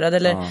deprimerad,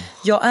 eller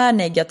jag är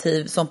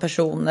negativ som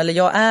person, eller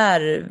jag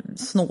är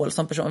snål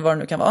som person, vad det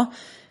nu kan vara.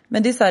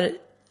 Men det är så här,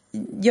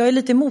 jag är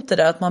lite emot det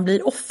där att man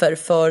blir offer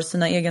för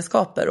sina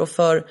egenskaper och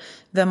för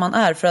vem man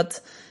är. För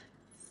att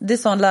det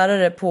sa en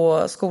lärare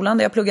på skolan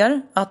där jag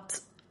pluggar,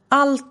 att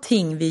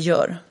allting vi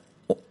gör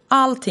och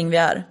allting vi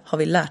är har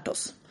vi lärt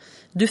oss.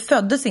 Du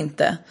föddes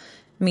inte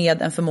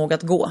med en förmåga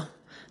att gå.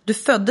 Du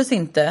föddes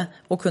inte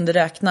och kunde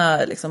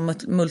räkna liksom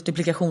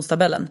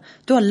multiplikationstabellen.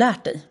 Du har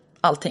lärt dig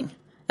allting,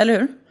 eller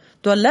hur?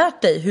 Du har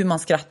lärt dig hur man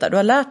skrattar, du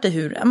har lärt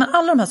dig men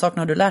alla de här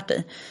sakerna har du lärt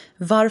dig.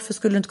 Varför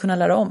skulle du inte kunna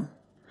lära om?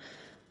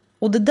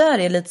 Och det där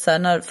är lite så här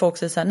när folk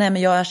säger så här, nej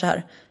men jag är så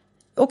här.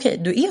 Okej,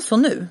 du är så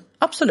nu,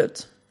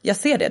 absolut. Jag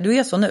ser det, du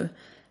är så nu.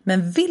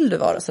 Men vill du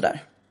vara så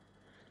där?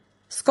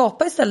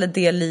 Skapa istället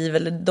det liv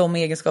eller de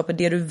egenskaper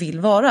det du vill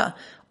vara.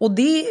 Och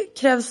det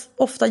krävs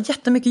ofta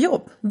jättemycket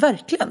jobb,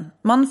 verkligen.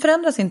 Man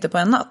förändras inte på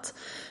en natt.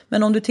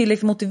 Men om du är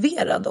tillräckligt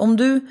motiverad, om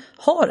du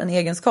har en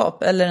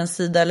egenskap eller en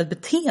sida eller ett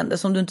beteende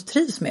som du inte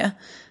trivs med,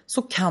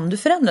 så kan du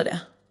förändra det.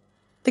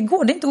 Det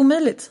går, det är inte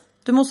omöjligt.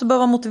 Du måste bara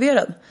vara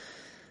motiverad.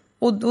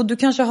 Och du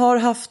kanske har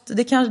haft,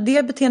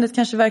 det beteendet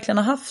kanske verkligen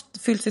har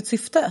fyllt sitt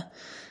syfte.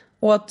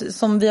 Och att,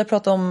 som vi har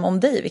pratat om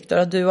dig, Viktor,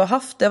 att det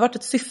har varit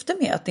ett syfte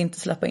med att inte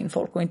släppa in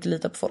folk och inte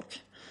lita på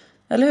folk.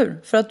 Eller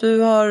hur? För att du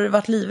har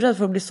varit livrädd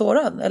för att bli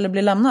sårad eller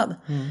bli lämnad.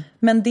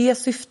 Men det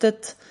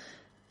syftet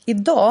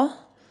idag,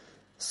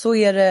 så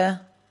är det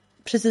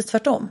precis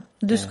tvärtom.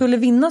 Du skulle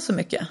vinna så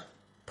mycket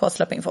på att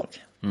släppa in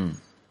folk.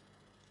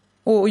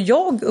 Och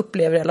jag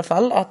upplever i alla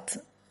fall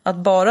att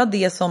bara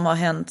det som har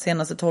hänt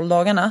senaste 12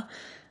 dagarna,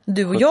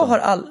 du och 17. Jag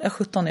har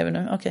 17 är vi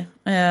nu, okej.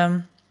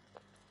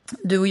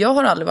 Du och jag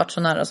har aldrig varit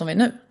så nära som vi är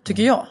nu,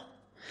 tycker jag.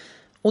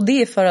 Och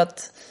det är för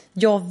att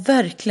jag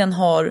verkligen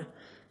har,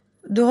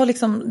 du har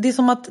liksom, det är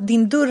som att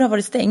din dörr har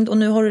varit stängd och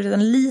nu har du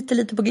den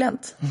lite på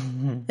glänt.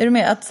 Är du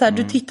med? Att så här,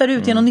 du tittar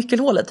ut genom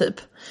nyckelhålet typ.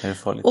 Är det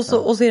farligt? Och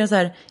så är det så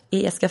här,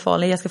 är jag ska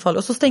farlig?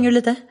 Och så stänger du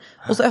lite.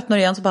 Och så öppnar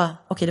du igen, så bara,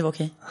 okej, det var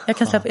okej. Jag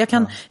kan släppa,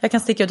 jag kan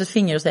sticka ut ett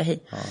finger och säga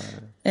hej.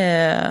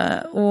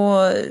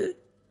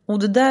 Och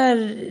det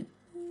där,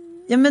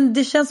 ja, men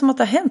det känns som att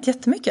det har hänt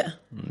jättemycket.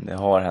 Det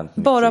har hänt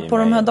mycket bara på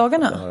de här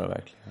dagarna. Det har det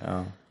verkligen,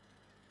 ja.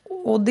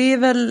 Och det är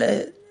väl,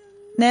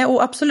 nej,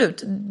 och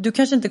absolut, du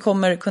kanske inte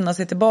kommer kunna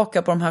se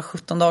tillbaka på de här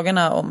 17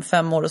 dagarna om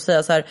 5 år och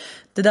säga så här,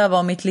 det där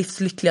var mitt livs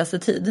lyckligaste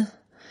tid.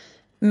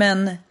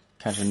 Men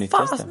kanske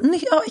nyttigaste.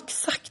 Ja,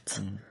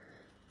 exakt.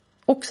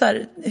 Och så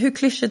här, hur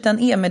klyschigt den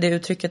är med det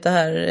uttrycket, det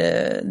här,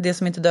 det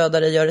som inte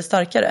dödar dig gör det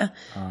starkare.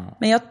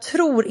 Men jag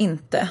tror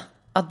inte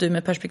att du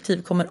med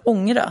perspektiv kommer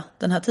ångra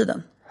den här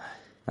tiden.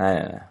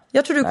 Nej.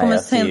 Jag tror du kommer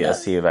jag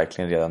ser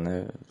verkligen redan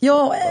nu.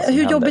 Ja,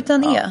 hur jobbigt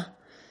den är.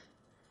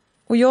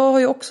 Och jag har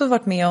ju också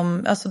varit med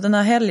om, alltså den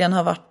här helgen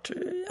har varit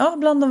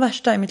bland de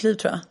värsta i mitt liv,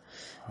 tror jag.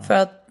 För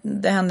att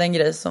det hände en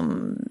grej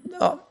som,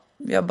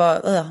 jag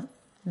bara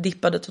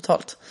dippade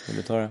totalt. Vill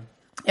du ta det?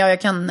 Ja,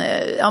 jag kan,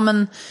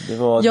 men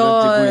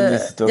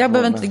jag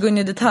behöver inte gå in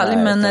i detalj.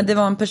 Nej, men det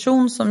var en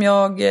person som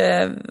jag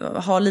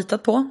har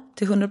litat på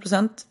till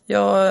 100%.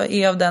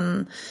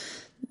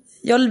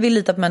 Jag vill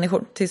lita på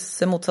människor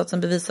tills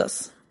motsatsen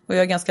bevisas. Och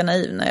jag är ganska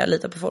naiv när jag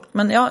litar på folk.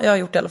 Men jag har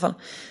gjort det i alla fall.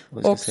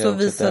 Och så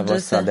visade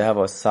det sig. Det här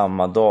var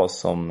samma dag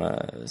som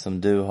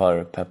du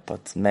har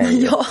peppat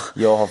mig. Ja.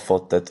 Jag har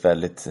fått ett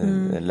väldigt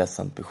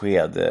ledsamt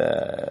besked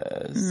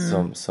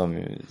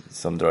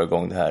som drar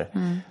igång det här.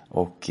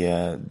 Och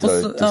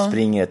du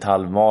springer ett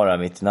halvmara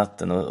mitt i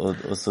natten.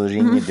 Och så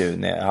ringer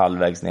du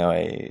halvvägs när jag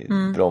är i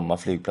Bromma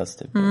flygplats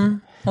typ.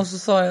 Och så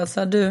sa jag så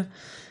här,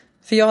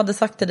 För jag hade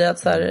sagt till dig att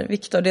så här,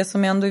 Viktor, det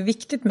som ändå är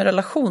viktigt med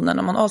relationer,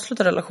 när man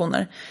avslutar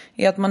relationer,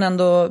 är att man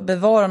ändå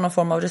bevarar någon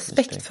form av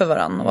respekt för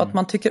varandra. Och att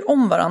man tycker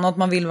om varandra och att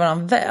man vill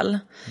varandra väl.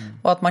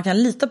 Och att man kan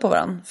lita på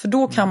varandra. För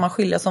då kan man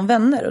skilja som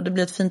vänner och det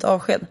blir ett fint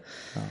avsked.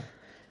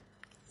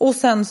 Och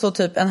sen så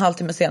typ en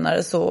halvtimme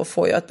senare så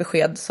får jag ett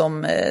besked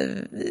som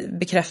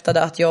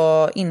bekräftade att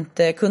jag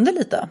inte kunde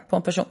lita på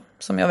en person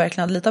som jag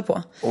verkligen hade litat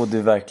på. Och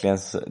du verkligen,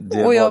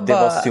 det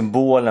var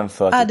symbolen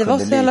för att du kunde lita. Det var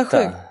så jävla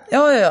sjukt.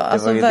 Ja,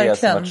 alltså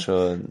verkligen.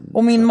 Så...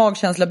 Och min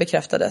magkänsla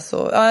bekräftade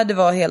så. Ja, det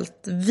var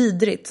helt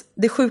vidrigt.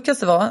 Det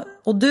sjukaste var,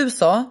 och du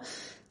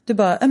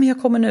bara, men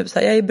jag kommer nu, så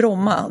här, jag är i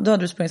Bromma. Då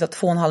hade du sprungit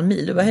 2,5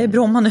 mil. Du bara, jag är i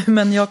Bromma nu,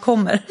 men jag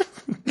kommer.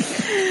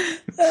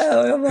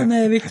 Och jag bara,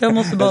 nej Victor, jag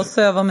måste bara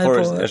söva mig på.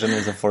 Jag känner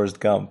mig som Forrest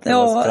Gump.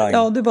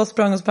 Ja, du bara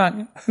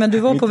sprang. Men du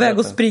var på väg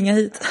att springa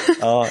hit.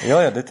 Ja, det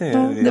jag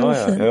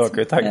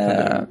åker i takt med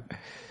det.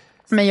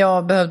 Men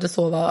jag behövde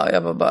sova,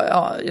 jag var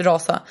bara,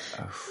 rasa.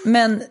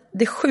 Men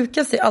det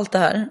sjukaste i allt det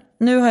här,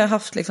 nu har jag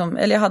haft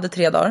jag hade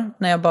 3 dagar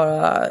när jag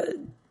bara,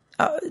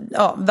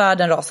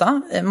 världen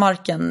rasa,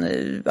 marken,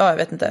 jag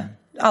vet inte,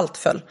 allt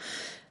föll.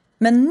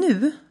 Men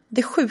nu,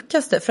 det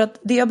sjukaste, för att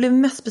det jag blev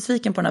mest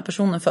besviken på den här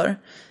personen för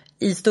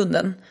i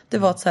stunden, det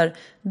var att så här,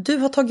 du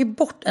har tagit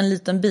bort en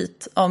liten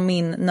bit av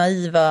min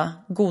naiva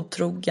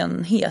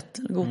godtrohet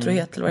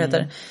eller vad det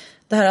heter.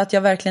 Det här att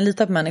jag verkligen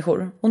litar på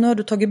människor. Och nu har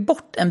du tagit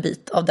bort en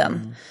bit av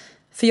den.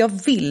 För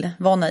jag vill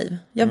vara naiv.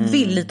 Jag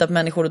vill lita på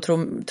människor och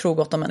tro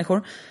gott om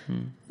människor.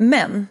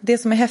 Men det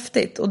som är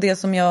häftigt och det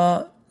som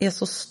jag är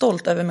så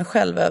stolt över mig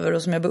själv över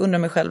och som jag beundrar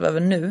mig själv över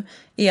nu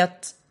är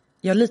att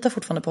jag litar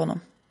fortfarande på honom.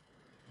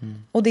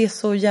 Och det är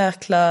så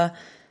jäkla...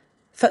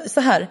 För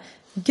så här,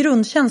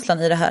 grundkänslan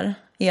i det här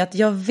är att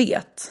jag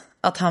vet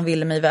att han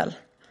ville mig väl.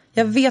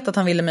 Jag vet att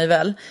han ville mig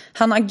väl.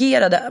 Han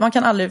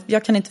agerade,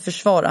 jag kan inte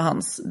försvara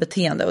hans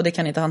beteende och det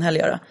kan inte han heller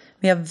göra.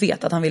 Men jag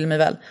vet att han ville mig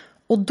väl.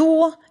 Och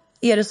då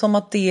är det som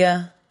att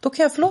då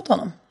kan jag förlåta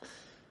honom.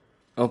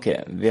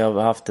 Okej, vi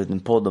har haft en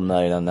podd om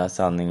den där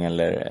sanning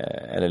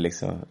eller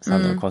liksom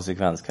sanning och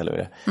konsekvens kallar vi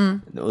det.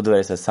 Och då är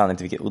det så här, sanning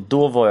till vilket. Och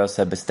då var jag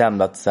så här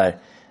bestämd att så här,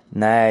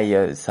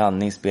 nej,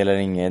 sanning spelar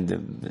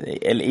ingen.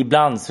 Eller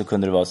ibland så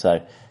kunde det vara så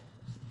här.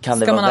 Ska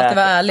man alltid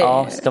vara ärlig?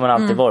 Ja, ska man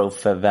alltid vara, och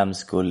för vems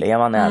skull är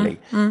man ärlig?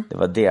 Det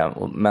var det.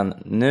 Men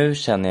nu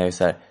känner jag ju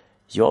så här,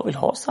 jag vill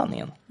ha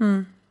sanningen.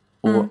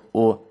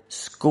 Och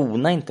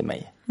skona inte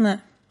mig. Nej.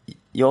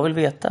 Jag vill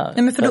veta.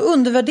 Nej, men för då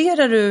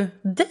undervärderar du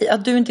dig,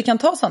 att du inte kan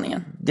ta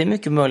sanningen. Det är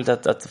mycket möjligt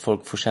att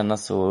folk får känna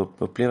så och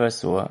uppleva det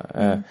så.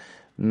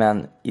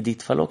 Men i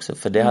ditt fall också,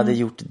 för det hade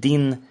gjort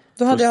din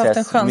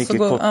process mycket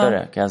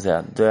kortare kan jag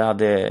säga. Du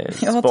hade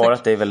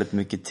sparat dig väldigt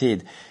mycket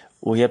tid.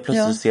 Och helt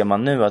plötsligt så ser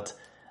man nu att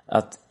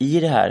i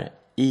det här,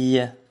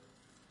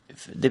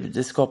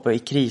 det skapar i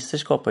kriser,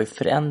 skapar i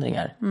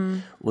förändringar.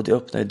 Och det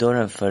öppnar ju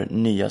dörren för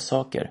nya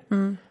saker.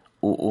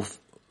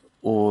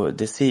 Och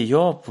det ser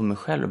jag på mig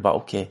själv, bara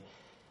okej,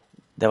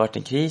 det har varit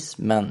en kris,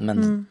 men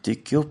det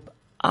dyker upp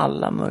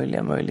alla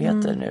möjliga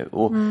möjligheter nu.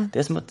 Och det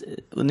är som att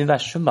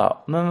universum bara,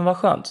 men vad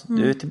skönt,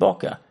 du är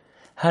tillbaka.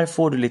 Här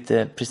får du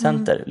lite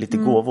presenter, lite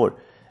gåvor.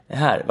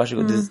 Här,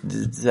 varsågod.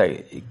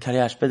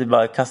 Karriärspel,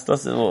 bara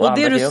kastas. Och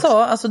det du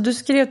sa, alltså du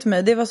skrev till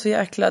mig, det var så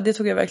jäkla, det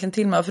tog jag verkligen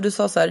till mig. För du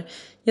sa så här,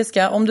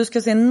 Jessica, om du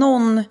ska se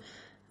någon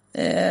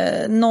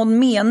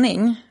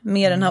mening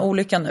med den här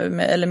olyckan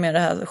nu, eller med det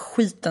här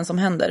skiten som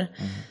händer,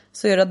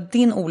 så är det att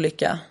din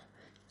olycka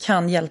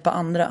kan hjälpa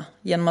andra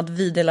genom att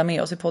vi delar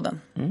med oss i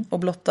podden och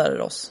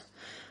blottar oss.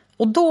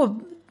 Och då,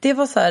 det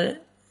var så här,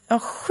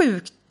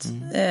 sjukt.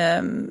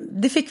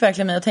 Det fick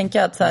verkligen mig att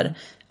tänka att så här,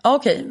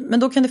 okej, men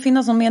då kan det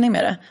finnas någon mening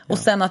med det. Och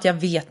sen att jag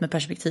vet med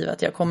perspektiv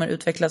att jag kommer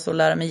utvecklas och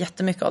lära mig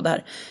jättemycket av det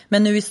här.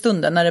 Men nu i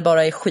stunden när det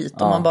bara är skit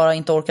och man bara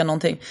inte orkar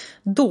någonting,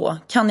 då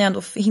kan jag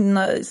ändå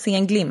hinna se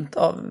en glimt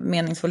av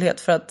meningsfullhet.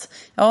 För att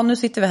nu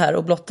sitter vi här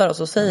och blottar oss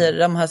och säger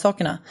de här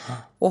sakerna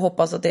och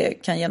hoppas att det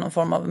kan ge någon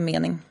form av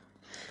mening.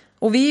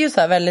 Och vi är ju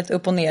så här väldigt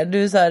upp och ner.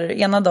 Du är så här,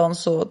 ena dagen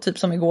så, typ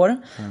som igår,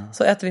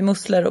 så äter vi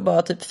musslor och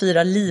bara typ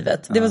firar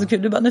livet. Det var så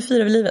kul, du bara, nu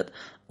firar vi livet.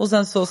 Och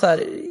sen så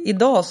här,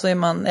 idag så är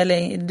man,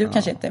 eller du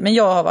kanske inte, men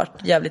jag har varit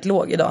jävligt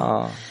låg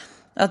idag.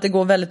 Att det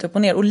går väldigt upp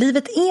och ner. Och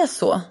livet är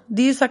så,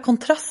 det är ju så här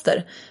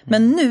kontraster.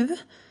 Men nu,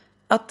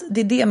 att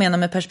det är det jag menar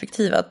med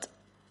perspektiv, att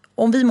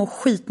om vi mår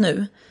skit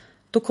nu,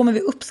 då kommer vi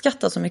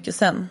uppskatta så mycket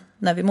sen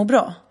när vi mår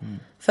bra.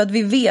 För att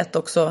vi vet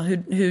också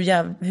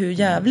hur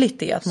jävligt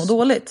det är att må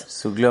dåligt.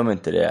 Så glöm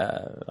inte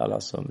det,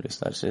 alla som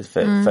lyssnar.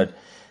 För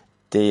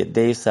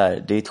det är så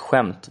här, det är ett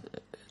skämt.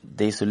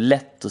 Det är så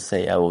lätt att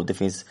säga, och det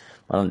finns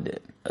man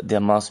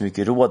har så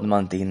mycket råd när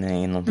man inte är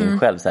inne i någonting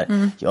själv. Så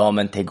här, ja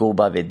men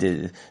tegoba,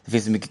 det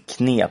finns så mycket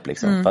knep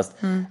liksom. Fast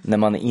när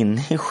man är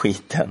inne i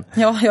skiten,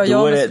 då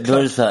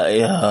är det så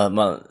här,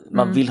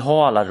 man vill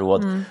ha alla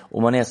råd.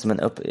 Och man är som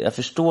jag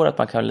förstår att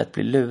man kan lätt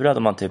bli lurad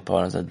om man typ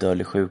har en sån här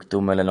dödlig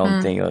sjukdom eller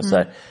någonting. Och så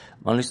här,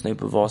 man lyssnar ju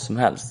på vad som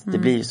helst. Det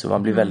blir så,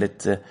 man blir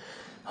väldigt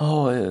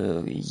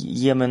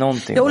Ge mig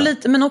någonting. Ja, och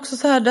lite, men också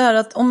så här det här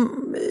att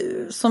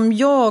som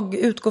jag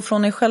utgår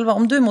från er själva,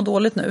 om du mår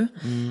dåligt nu,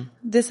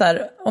 det är så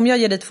här, om jag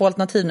ger dig 2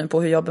 alternativ nu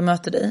på hur jag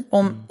bemöter dig,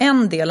 om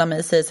en del av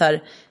mig säger så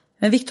här,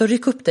 men Viktor,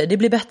 ryck upp dig, det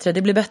blir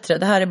bättre,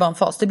 det här är bara en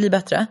fas, det blir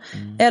bättre.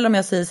 Eller om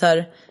jag säger så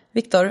här,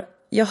 Viktor,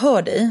 jag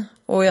hör dig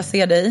och jag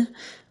ser dig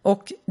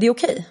och det är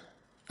okej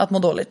att må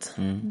dåligt.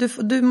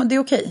 Det är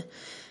okej.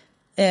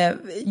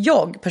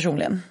 Jag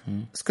personligen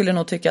skulle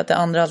nog tycka att det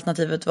andra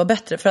alternativet var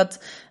bättre. För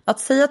att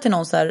säga till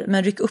någon så här,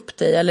 men ryck upp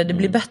dig eller det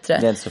blir bättre.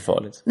 Det är inte så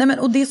farligt. Nej, men,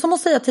 och det är som att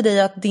säga till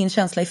dig att din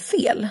känsla är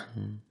fel.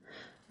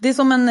 Det är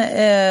som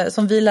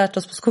som vi lärt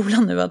oss på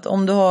skolan nu, att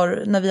om du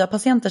har, när vi har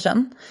patienter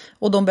sen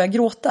och de börjar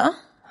gråta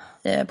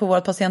på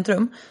vårt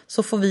patientrum,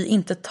 så får vi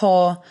inte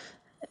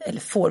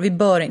vi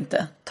bör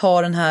inte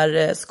ta den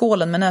här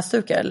skålen med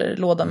näsdukar eller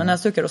lådan med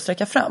näsdukar och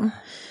sträcka fram.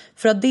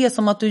 För att det är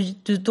som att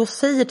du då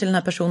säger till den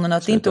här personen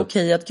att det inte är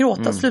okej att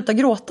gråta. Sluta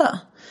gråta.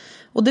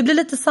 Och det blir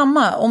lite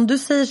samma. Om du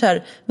säger så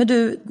här, men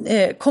du,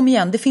 kom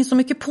igen. Det finns så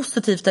mycket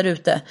positivt där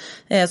ute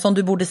som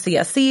du borde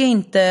se.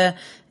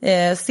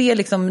 Se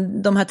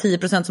liksom de här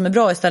 10% som är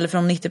bra istället för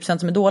de 90%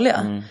 som är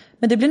dåliga.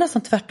 Men det blir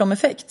nästan tvärtom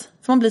effekt.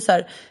 För man blir så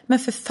här, men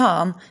för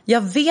fan,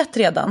 jag vet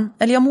redan,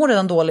 eller jag mår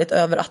redan dåligt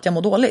över att jag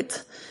mår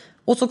dåligt.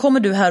 Och så kommer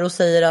du här och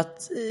säger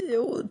att,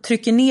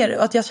 trycker ner,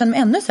 att jag känner mig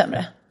ännu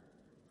sämre.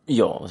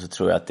 Ja, och så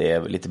tror jag att det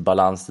är lite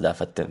balans där,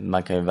 för att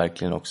man kan ju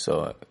verkligen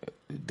också,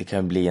 det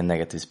kan bli en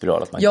negativ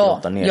spiral att man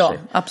grottar ner sig. Ja,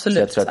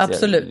 absolut.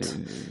 Absolut.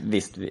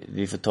 Visst,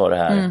 vi får ta det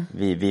här.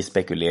 Vi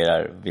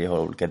spekulerar, vi har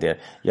olika delar.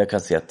 Jag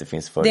kan se att det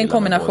finns fördelar. Det är en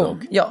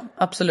kombination, ja,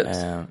 absolut.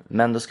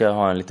 Men då ska jag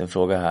ha en liten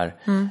fråga här.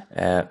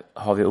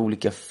 Har vi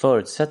olika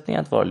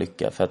förutsättningar att vara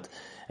lyckliga?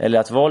 Eller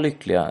att vara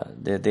lyckliga,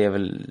 det är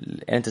väl,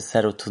 är det inte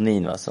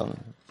serotonin som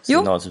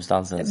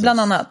signalsubstansen? Bland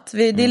annat.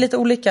 Det är lite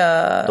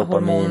olika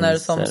hormoner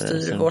som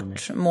styr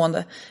vårt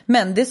mående.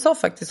 Men det sa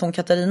faktiskt hon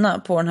Katarina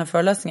på den här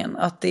föreläsningen,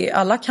 att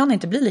alla kan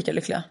inte bli lika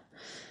lyckliga.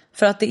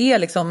 För att det är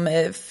liksom,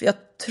 jag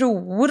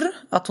tror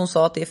att hon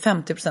sa att det är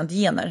 50%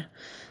 gener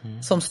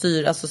som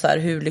styr, alltså så här,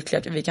 hur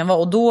lyckliga vi kan vara.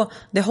 Och då,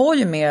 det har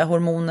ju med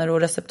hormoner och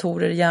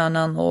receptorer i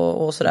hjärnan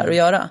och sådär att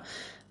göra.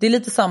 Det är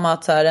lite samma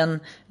att så här,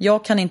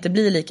 jag kan inte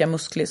bli lika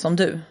musklig som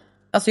du.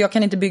 Alltså jag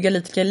kan inte bygga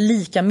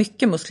lika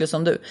mycket muskler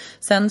som du.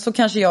 Sen så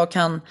kanske jag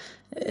kan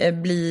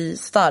bli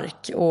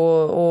stark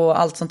och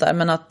allt sånt där.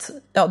 Men att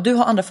du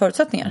har andra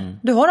förutsättningar.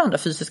 Du har andra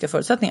fysiska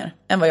förutsättningar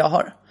än vad jag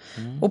har.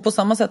 Och på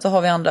samma sätt så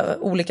har vi andra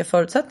olika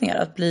förutsättningar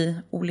att bli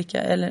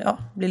olika, eller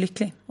bli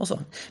lycklig och så.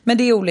 Men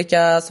det är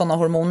olika sådana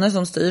hormoner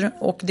som styr.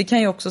 Och det kan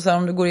ju också, så här,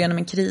 om du går igenom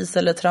en kris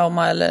eller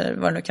trauma eller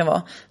vad det nu kan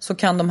vara, så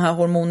kan de här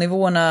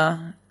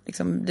hormonnivåerna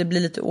liksom, det blir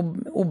lite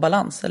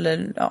obalans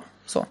eller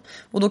så.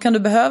 Och då kan du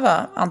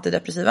behöva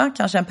antidepressiva,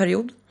 kanske en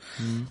period.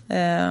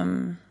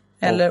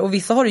 Och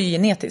vissa har det ju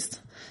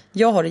genetiskt.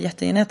 Jag har det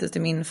jättegenetiskt i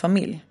min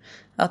familj,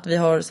 att vi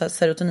har så här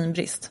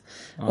serotoninbrist.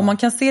 Och man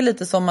kan se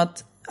lite som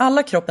att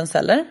alla kroppens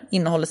celler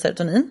innehåller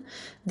serotonin.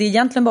 Det är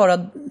egentligen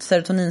bara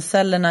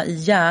serotonincellerna i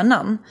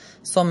hjärnan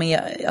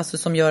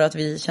som gör att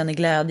vi känner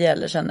glädje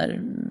eller känner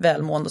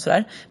välmående och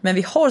sådär. Men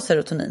vi har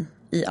serotonin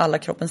i alla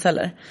kroppens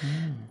celler.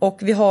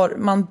 Och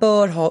man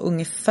bör ha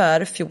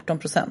ungefär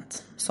 14%,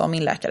 sa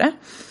min läkare,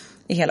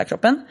 i hela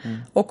kroppen.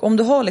 Och om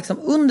du har liksom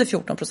under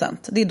 14%,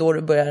 det är då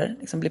du börjar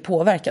liksom bli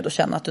påverkad och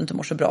känna att du inte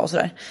mår så bra och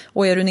sådär.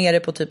 Och är du nere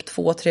på typ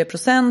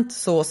 2-3%,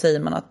 så säger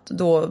man att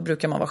då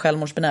brukar man vara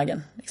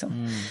självmordsbenägen.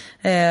 Liksom.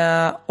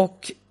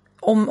 Och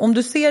om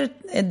du ser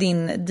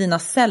dina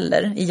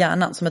celler i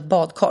hjärnan som ett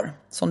badkar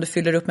som du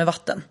fyller upp med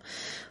vatten.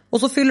 Och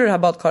så fyller du det här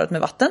badkaret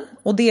med vatten,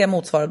 och det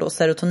motsvarar då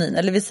serotonin.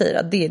 Eller vi säger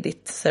att det är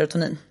ditt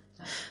serotonin.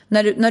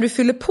 När du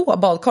fyller på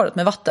badkaret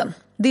med vatten,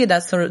 det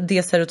är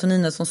det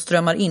serotoninet som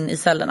strömmar in i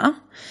cellerna.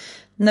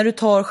 När du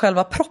tar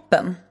själva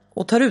proppen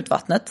och tar ut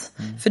vattnet,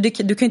 för du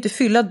kan ju inte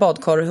fylla ett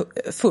badkar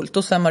fullt,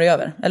 då svämmar det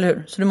över, eller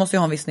hur? Så du måste ju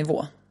ha en viss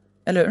nivå,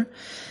 eller hur?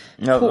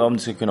 Ja, om du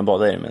ska kunna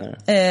bada i det, menar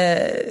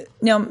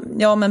du?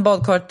 Ja, men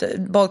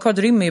badkaret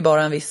rymmer ju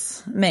bara en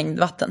viss mängd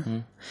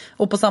vatten.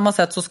 Och på samma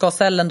sätt så ska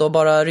cellen då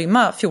bara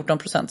rymma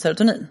 14%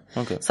 serotonin.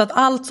 Okay. Så att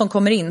allt som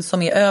kommer in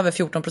som är över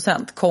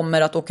 14%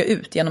 kommer att åka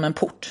ut genom en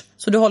port.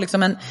 Så du har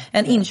liksom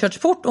en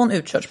inkörsport och en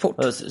utkörsport.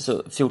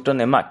 Så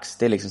 14 är max,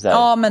 det är liksom så här,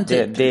 ja, men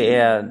typ. Det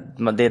är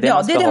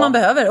det man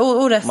behöver,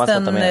 och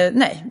resten,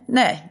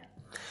 nej.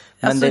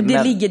 Alltså det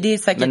är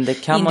säkert men det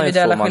kan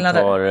individuella man ju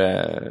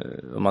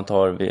skillnader. Om man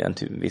tar en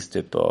viss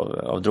typ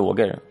av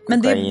droger.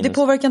 Men det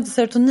påverkar inte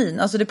serotonin.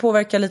 Alltså det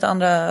påverkar lite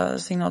andra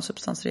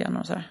signalsubstanser igen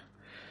och så här.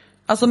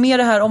 Alltså mer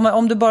det här,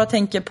 om du bara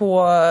tänker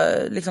på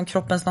liksom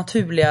kroppens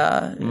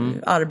naturliga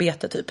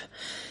arbete typ.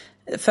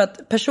 För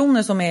att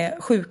personer som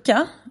är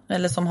sjuka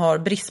eller som har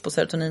brist på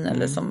serotonin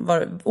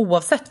eller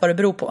oavsett vad det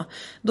beror på,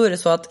 då är det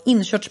så att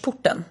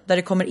inkörsporten där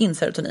det kommer in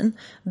serotonin,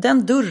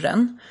 den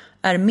dörren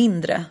är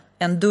mindre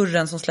än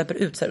dörren som släpper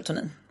ut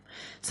serotonin.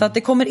 Så att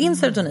det kommer in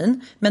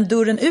serotonin, men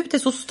dörren ut är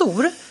så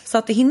stor så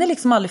att det hinner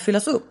liksom aldrig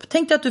fyllas upp.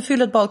 Tänk dig att du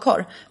fyller ett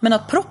badkar, men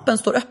att proppen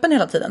står öppen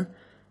hela tiden.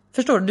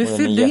 Förstår du? Du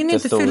hinner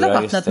inte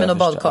fylla vattnet med något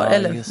badkar.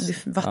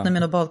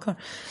 Med något badkar.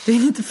 Du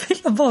hinner inte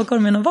fylla badkar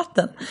med något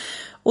vatten.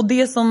 Och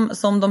det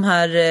som de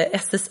här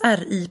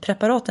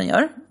SSRI-preparaten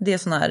gör, det är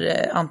såna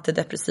här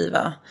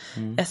antidepressiva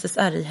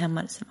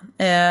SSRI-hämmare.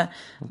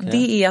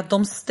 Det är att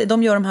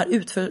de gör de här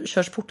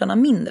utkörsportarna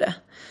mindre.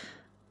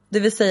 Det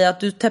vill säga att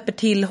du täpper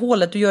till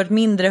hålet, du gör ett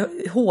mindre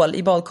hål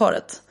i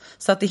badkaret.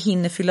 Så att det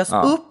hinner fyllas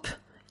upp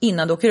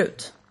innan du åker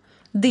ut.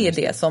 Det är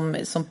det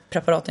som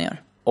preparaten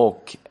gör.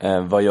 Och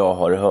vad jag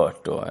har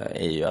hört då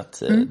är ju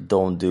att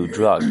don't do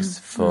drugs.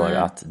 För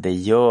att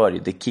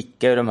det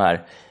kickar ju de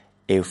här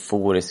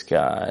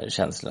euforiska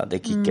känslorna.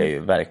 Det kickar ju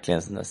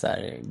verkligen såna så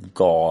här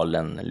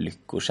galen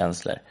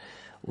lyckokänslor.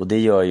 Och det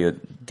gör ju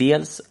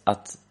dels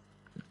att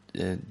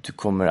du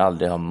kommer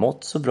aldrig ha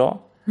mått så bra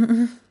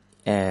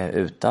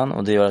utan.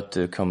 Och det gör att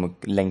du kommer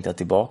längta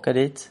tillbaka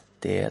dit.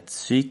 Det är ett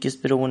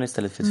psykiskt beroende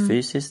istället för ett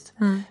fysiskt.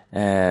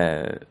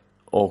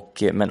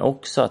 Men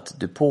också att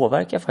du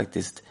påverkar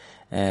faktiskt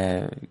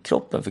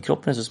kroppen. För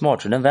kroppen är så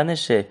smart så den vänjer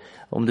sig.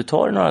 Om du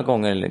tar det några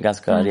gånger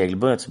ganska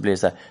regelbundet så blir det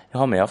så här,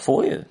 ja men jag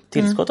får ju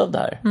tillskott av det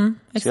här.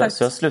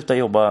 Så jag slutar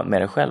jobba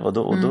med det själv och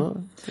då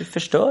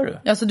förstör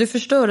du. Alltså du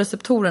förstör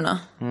receptorerna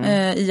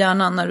i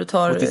hjärnan när du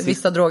tar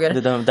vissa droger.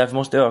 Därför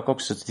måste det öka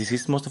också. Så till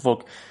sist måste folk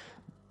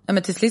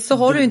men till sist så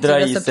har du inte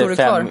receptorer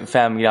kvar.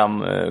 5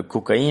 gram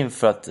kokain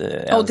för att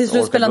och till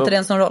slut spelar inte det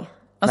ens någon roll.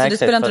 Alltså det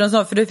spelar inte någon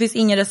roll för det finns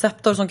ingen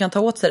receptor som kan ta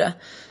åt sig det.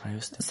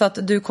 Just det. Så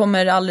att du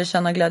kommer aldrig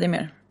känna glädje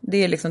mer.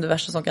 Det är liksom det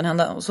värsta som kan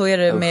hända. Och så är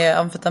det med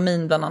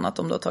amfetamin bland annat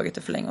om du har tagit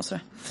det för länge och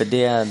sådär. För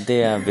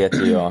det vet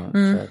ju jag.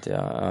 För att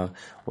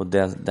och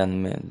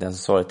den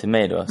sa det till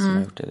mig då som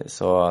har gjort det.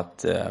 Så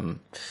att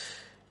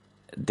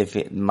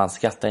man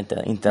skrattar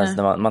inte ens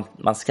när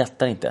man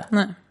skrattar inte.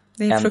 Nej,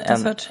 det är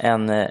fruktansvärt.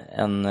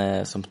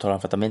 En som tar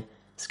amfetamin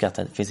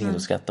skrattar, det finns inget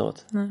att skratta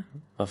åt. Nej.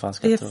 Vad fan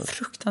skrattar det är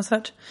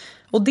fruktansvärt.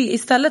 Och det,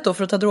 istället då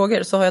för att ta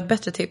droger så har jag ett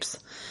bättre tips.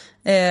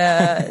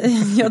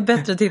 Jag har ett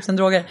bättre tips än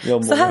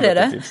droger. Så här är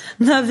det.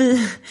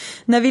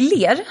 När vi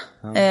ler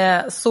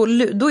så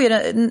då är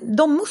det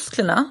de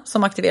musklerna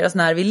som aktiveras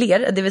när vi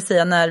ler, det vill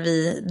säga när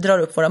vi drar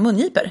upp våra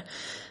mungiper.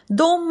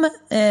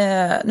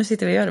 Nu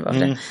sitter vi och gör det bara för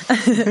det.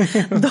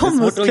 De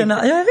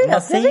musklerna, jag vet.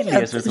 Man säger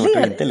ler så är det svårt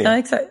att inte le. Ja,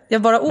 exakt.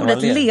 Jag bara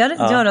ordet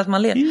ler gör att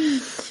man ler.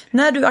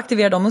 När du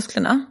aktiverar de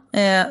musklerna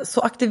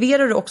så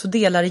aktiverar du också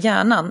delar i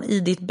hjärnan i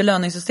ditt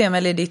belöningssystem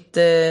eller i ditt,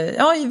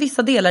 i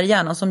vissa delar i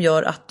hjärnan som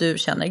gör att du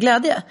känner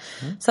glädje.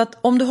 Så att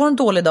om du har en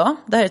dålig dag,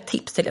 det här är ett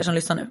tips till er som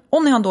lyssnar nu.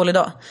 Om ni har en dålig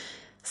dag,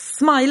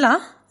 smila,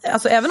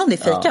 alltså även om det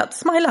är fejkat,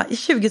 smila i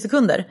 20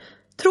 sekunder.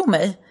 Tro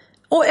mig.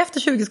 Och efter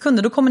 20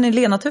 sekunder då kommer ni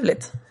le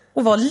naturligt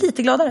och vara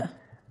lite gladare.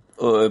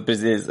 Och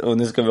precis, och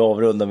nu ska vi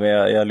avrunda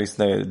med, jag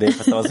lyssnar ju, det är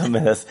för som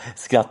med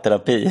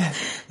skrattterapi. Exakt,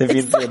 det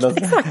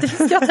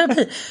finns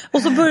skrattterapi.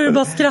 Och så börjar du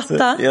bara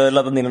skratta. Jag har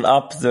laddat in en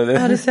app så det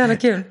är så jävla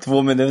kul.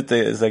 2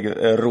 minuter säkert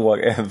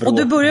och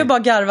du börjar bara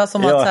garva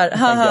som att så här,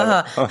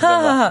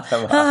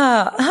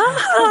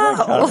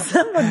 och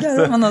sen bara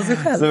garvar man av sig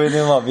själv. Så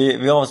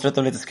vi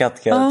avslutar med lite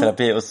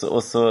skrattterapi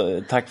och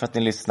så tack för att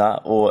ni lyssnade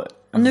och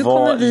nu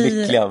var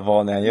lyckliga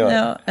vad ni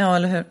gör. Ja,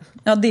 eller hur?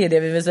 Ja, det är det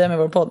vi vill säga med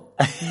vår podd.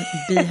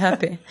 Be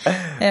happy.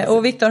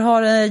 Och Viktor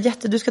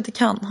har du ska till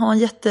Cannes, ha en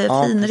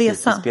jättefin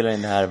resa. Vi spelar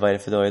in det här, vad är det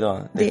för dag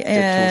idag? Det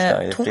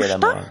är torsdag. Fredag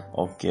morgon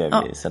och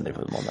vi sänder det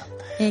på måndag.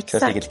 Exakt. Så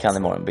jag sticker till Cannes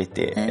imorgon,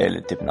 bitti,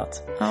 eller typ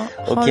natt. Ja,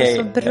 ha det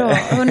så bra.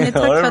 Hörrni,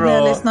 tack för att ni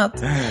har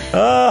lyssnat.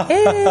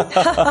 Hej!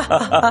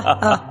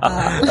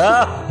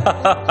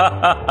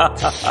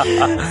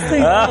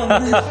 Stäng av.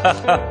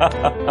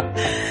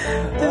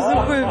 Det är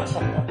så sjukt.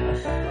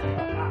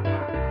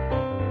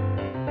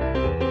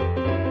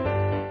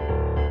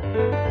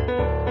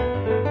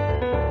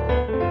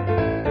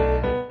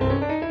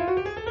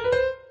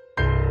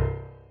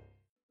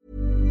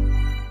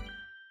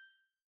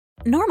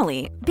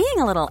 Normally, being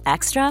a little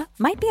extra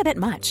might be a bit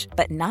much,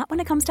 but not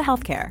when it comes to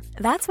healthcare.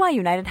 That's why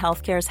United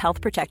Healthcare's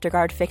Health Protector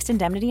Guard fixed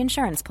indemnity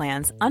insurance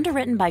plans,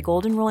 underwritten by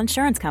Golden Rule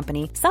Insurance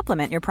Company,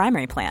 supplement your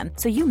primary plan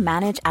so you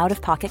manage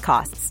out-of-pocket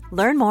costs.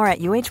 Learn more at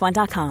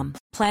uh1.com.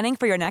 Planning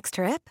for your next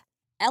trip?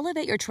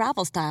 Elevate your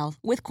travel style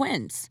with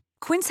Quince.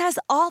 Quince has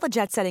all the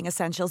jet-setting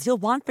essentials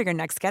you'll want for your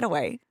next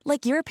getaway,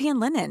 like European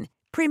linen,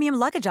 premium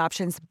luggage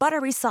options,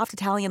 buttery soft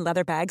Italian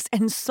leather bags,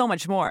 and so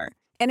much more.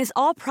 And is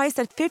all priced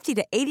at 50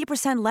 to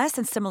 80% less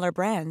than similar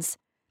brands.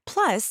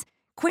 Plus,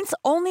 Quince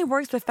only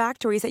works with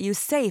factories that use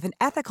safe and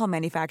ethical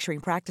manufacturing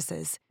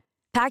practices.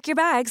 Pack your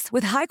bags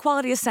with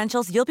high-quality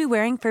essentials you'll be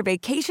wearing for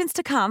vacations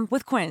to come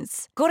with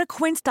Quince. Go to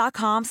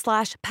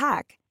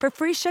quince.com/pack for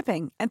free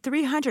shipping and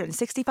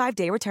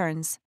 365-day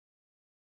returns.